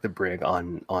 If you like the Brig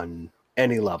on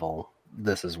any level,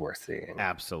 this is worth seeing.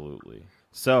 Absolutely.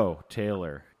 So,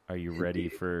 Taylor, are you ready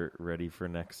for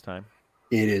next time?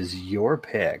 It is your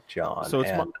pick, John. So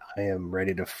I am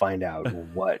ready to find out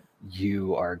what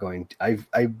you are going to...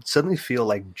 I suddenly feel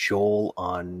like Joel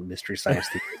on Mystery Science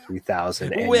Theater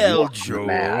 3000. And well,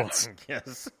 Joel.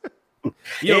 Yes.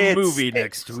 Your movie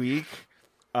next week.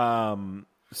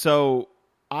 So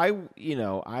I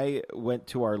went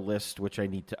to our list, which I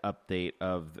need to update,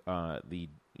 of the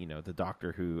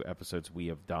Doctor Who episodes we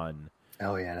have done.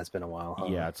 Oh yeah, that's been a while. Huh?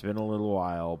 Yeah, it's been a little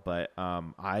while, but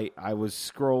I was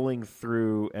scrolling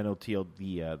through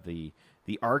NOTL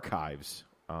the archives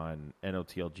on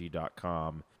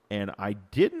NOTLG.com, and I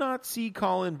did not see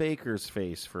Colin Baker's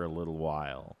face for a little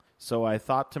while. So I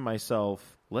thought to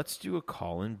myself, let's do a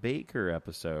Colin Baker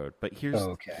episode. But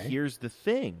here's the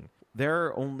thing. There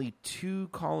are only 2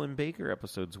 Colin Baker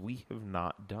episodes we have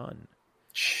not done.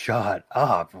 Shut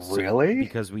up. Really?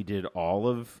 Because we did all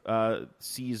of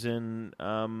season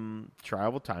Trial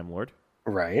of a Time Lord.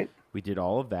 Right. We did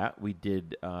all of that. We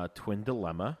did Twin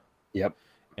Dilemma. Yep.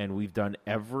 And we've done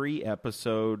every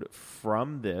episode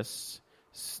from this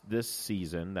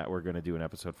season that we're going to do an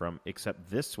episode from, except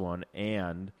this one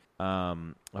and...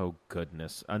 oh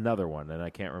goodness, another one, and I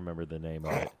can't remember the name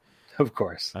of it. Of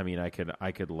course. I mean, I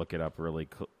could look it up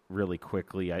really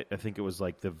quickly. I think it was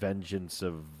like the Vengeance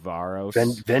of Varos.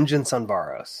 Vengeance on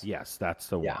Varos. Yes, that's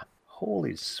the one.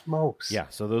 Holy smokes. Yeah,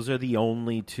 so those are the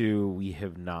only 2 we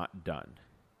have not done.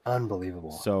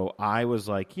 Unbelievable. So I was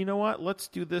like, you know what? Let's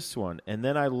do this one. And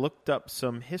then I looked up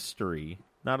some history.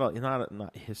 Not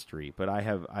history, but I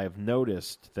have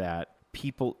noticed that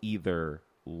people either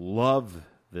love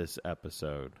this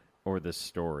episode or this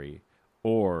story,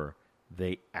 or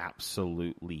they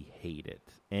absolutely hate it.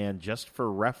 And just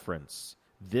for reference,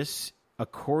 this,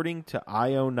 according to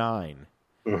IO9,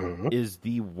 is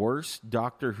the worst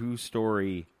Doctor Who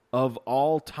story of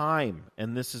all time.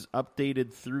 And this is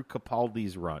updated through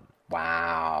Capaldi's run.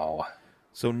 Wow.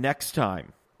 So next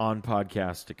time on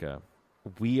Podcastica,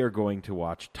 we are going to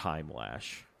watch Time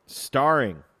Lash,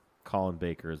 starring Colin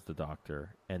Baker as the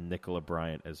Doctor and Nicola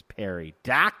Bryant as Perry.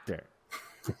 Doctor!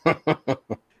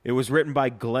 It was written by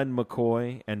Glenn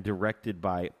McCoy and directed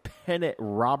by Pennant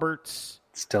Roberts.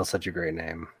 Still such a great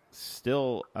name.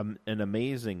 Still an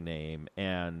amazing name.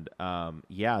 And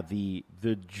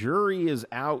the jury is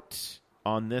out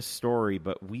on this story,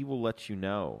 but we will let you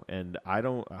know. And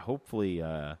hopefully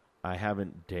I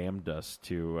haven't damned us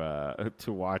to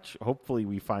watch. Hopefully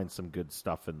we find some good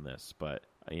stuff in this, but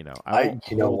I won't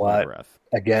hold my breath.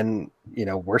 Again,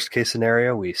 worst case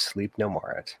scenario, we sleep no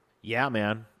more it. Yeah,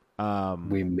 man.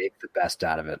 We make the best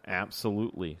out of it.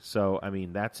 Absolutely. So, I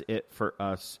mean, that's it for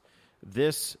us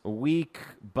this week.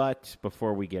 But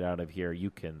before we get out of here, you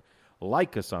can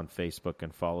like us on Facebook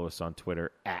and follow us on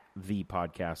Twitter at The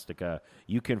Podcastica.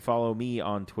 You can follow me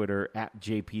on Twitter at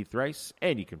JP Thrice,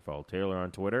 and you can follow Taylor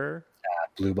on Twitter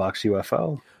at Blue Box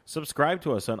UFO. Subscribe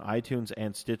to us on iTunes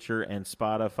and Stitcher and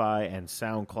Spotify and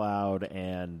SoundCloud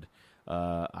and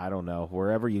I don't know,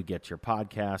 wherever you get your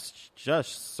podcasts.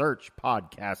 Just search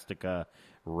Podcastica,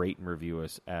 rate and review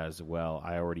us as well.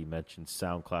 I already mentioned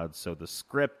SoundCloud, so the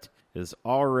script is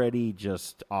already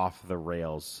just off the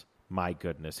rails. My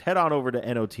goodness. Head on over to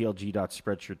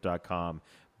notlg.spreadshirt.com.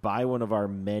 Buy one of our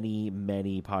many,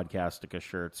 many Podcastica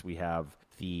shirts. We have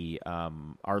the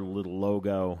our little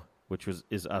logo, which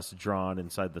is us drawn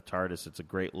inside the TARDIS. It's a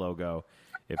great logo.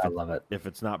 I love it. If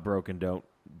it's not broken, don't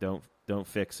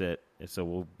fix it. So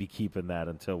we'll be keeping that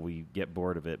until we get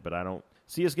bored of it. But I don't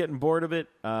see us getting bored of it.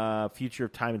 Future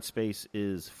of Time and Space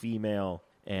is female.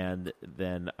 And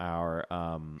then our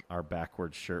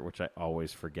backwards shirt, which I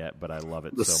always forget, but I love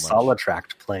it so much. The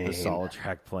Solitract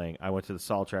plane. I went to the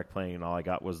Solitract plane, and all I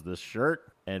got was this shirt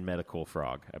and Medical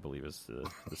Frog, I believe is the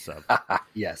sub.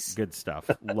 Yes. Good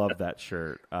stuff. Love that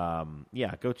shirt.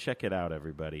 Go check it out,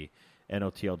 everybody.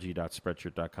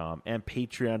 notlg.spreadshirt.com and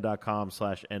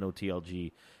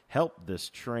patreon.com/notlg. Help this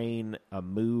train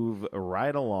move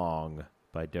right along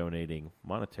by donating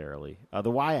monetarily.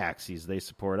 The Y-Axes, they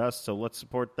support us, so let's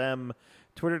support them.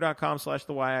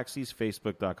 Twitter.com/the Y-Axes,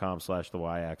 Facebook.com/the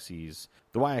Y-Axes,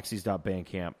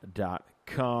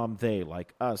 theyAxes.bandcamp.com. They,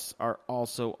 like us, are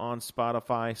also on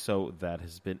Spotify, so that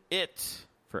has been it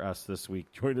for us this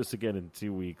week. Join us again in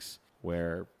 2 weeks,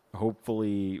 where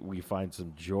hopefully we find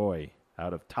some joy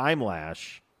out of Time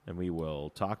Lash, and we will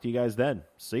talk to you guys then.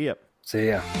 See ya. See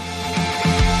ya.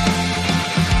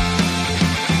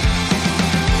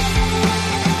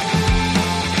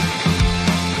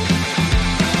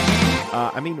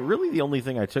 mean, really the only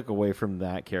thing I took away from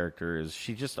that character is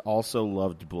she just also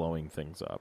loved blowing things up.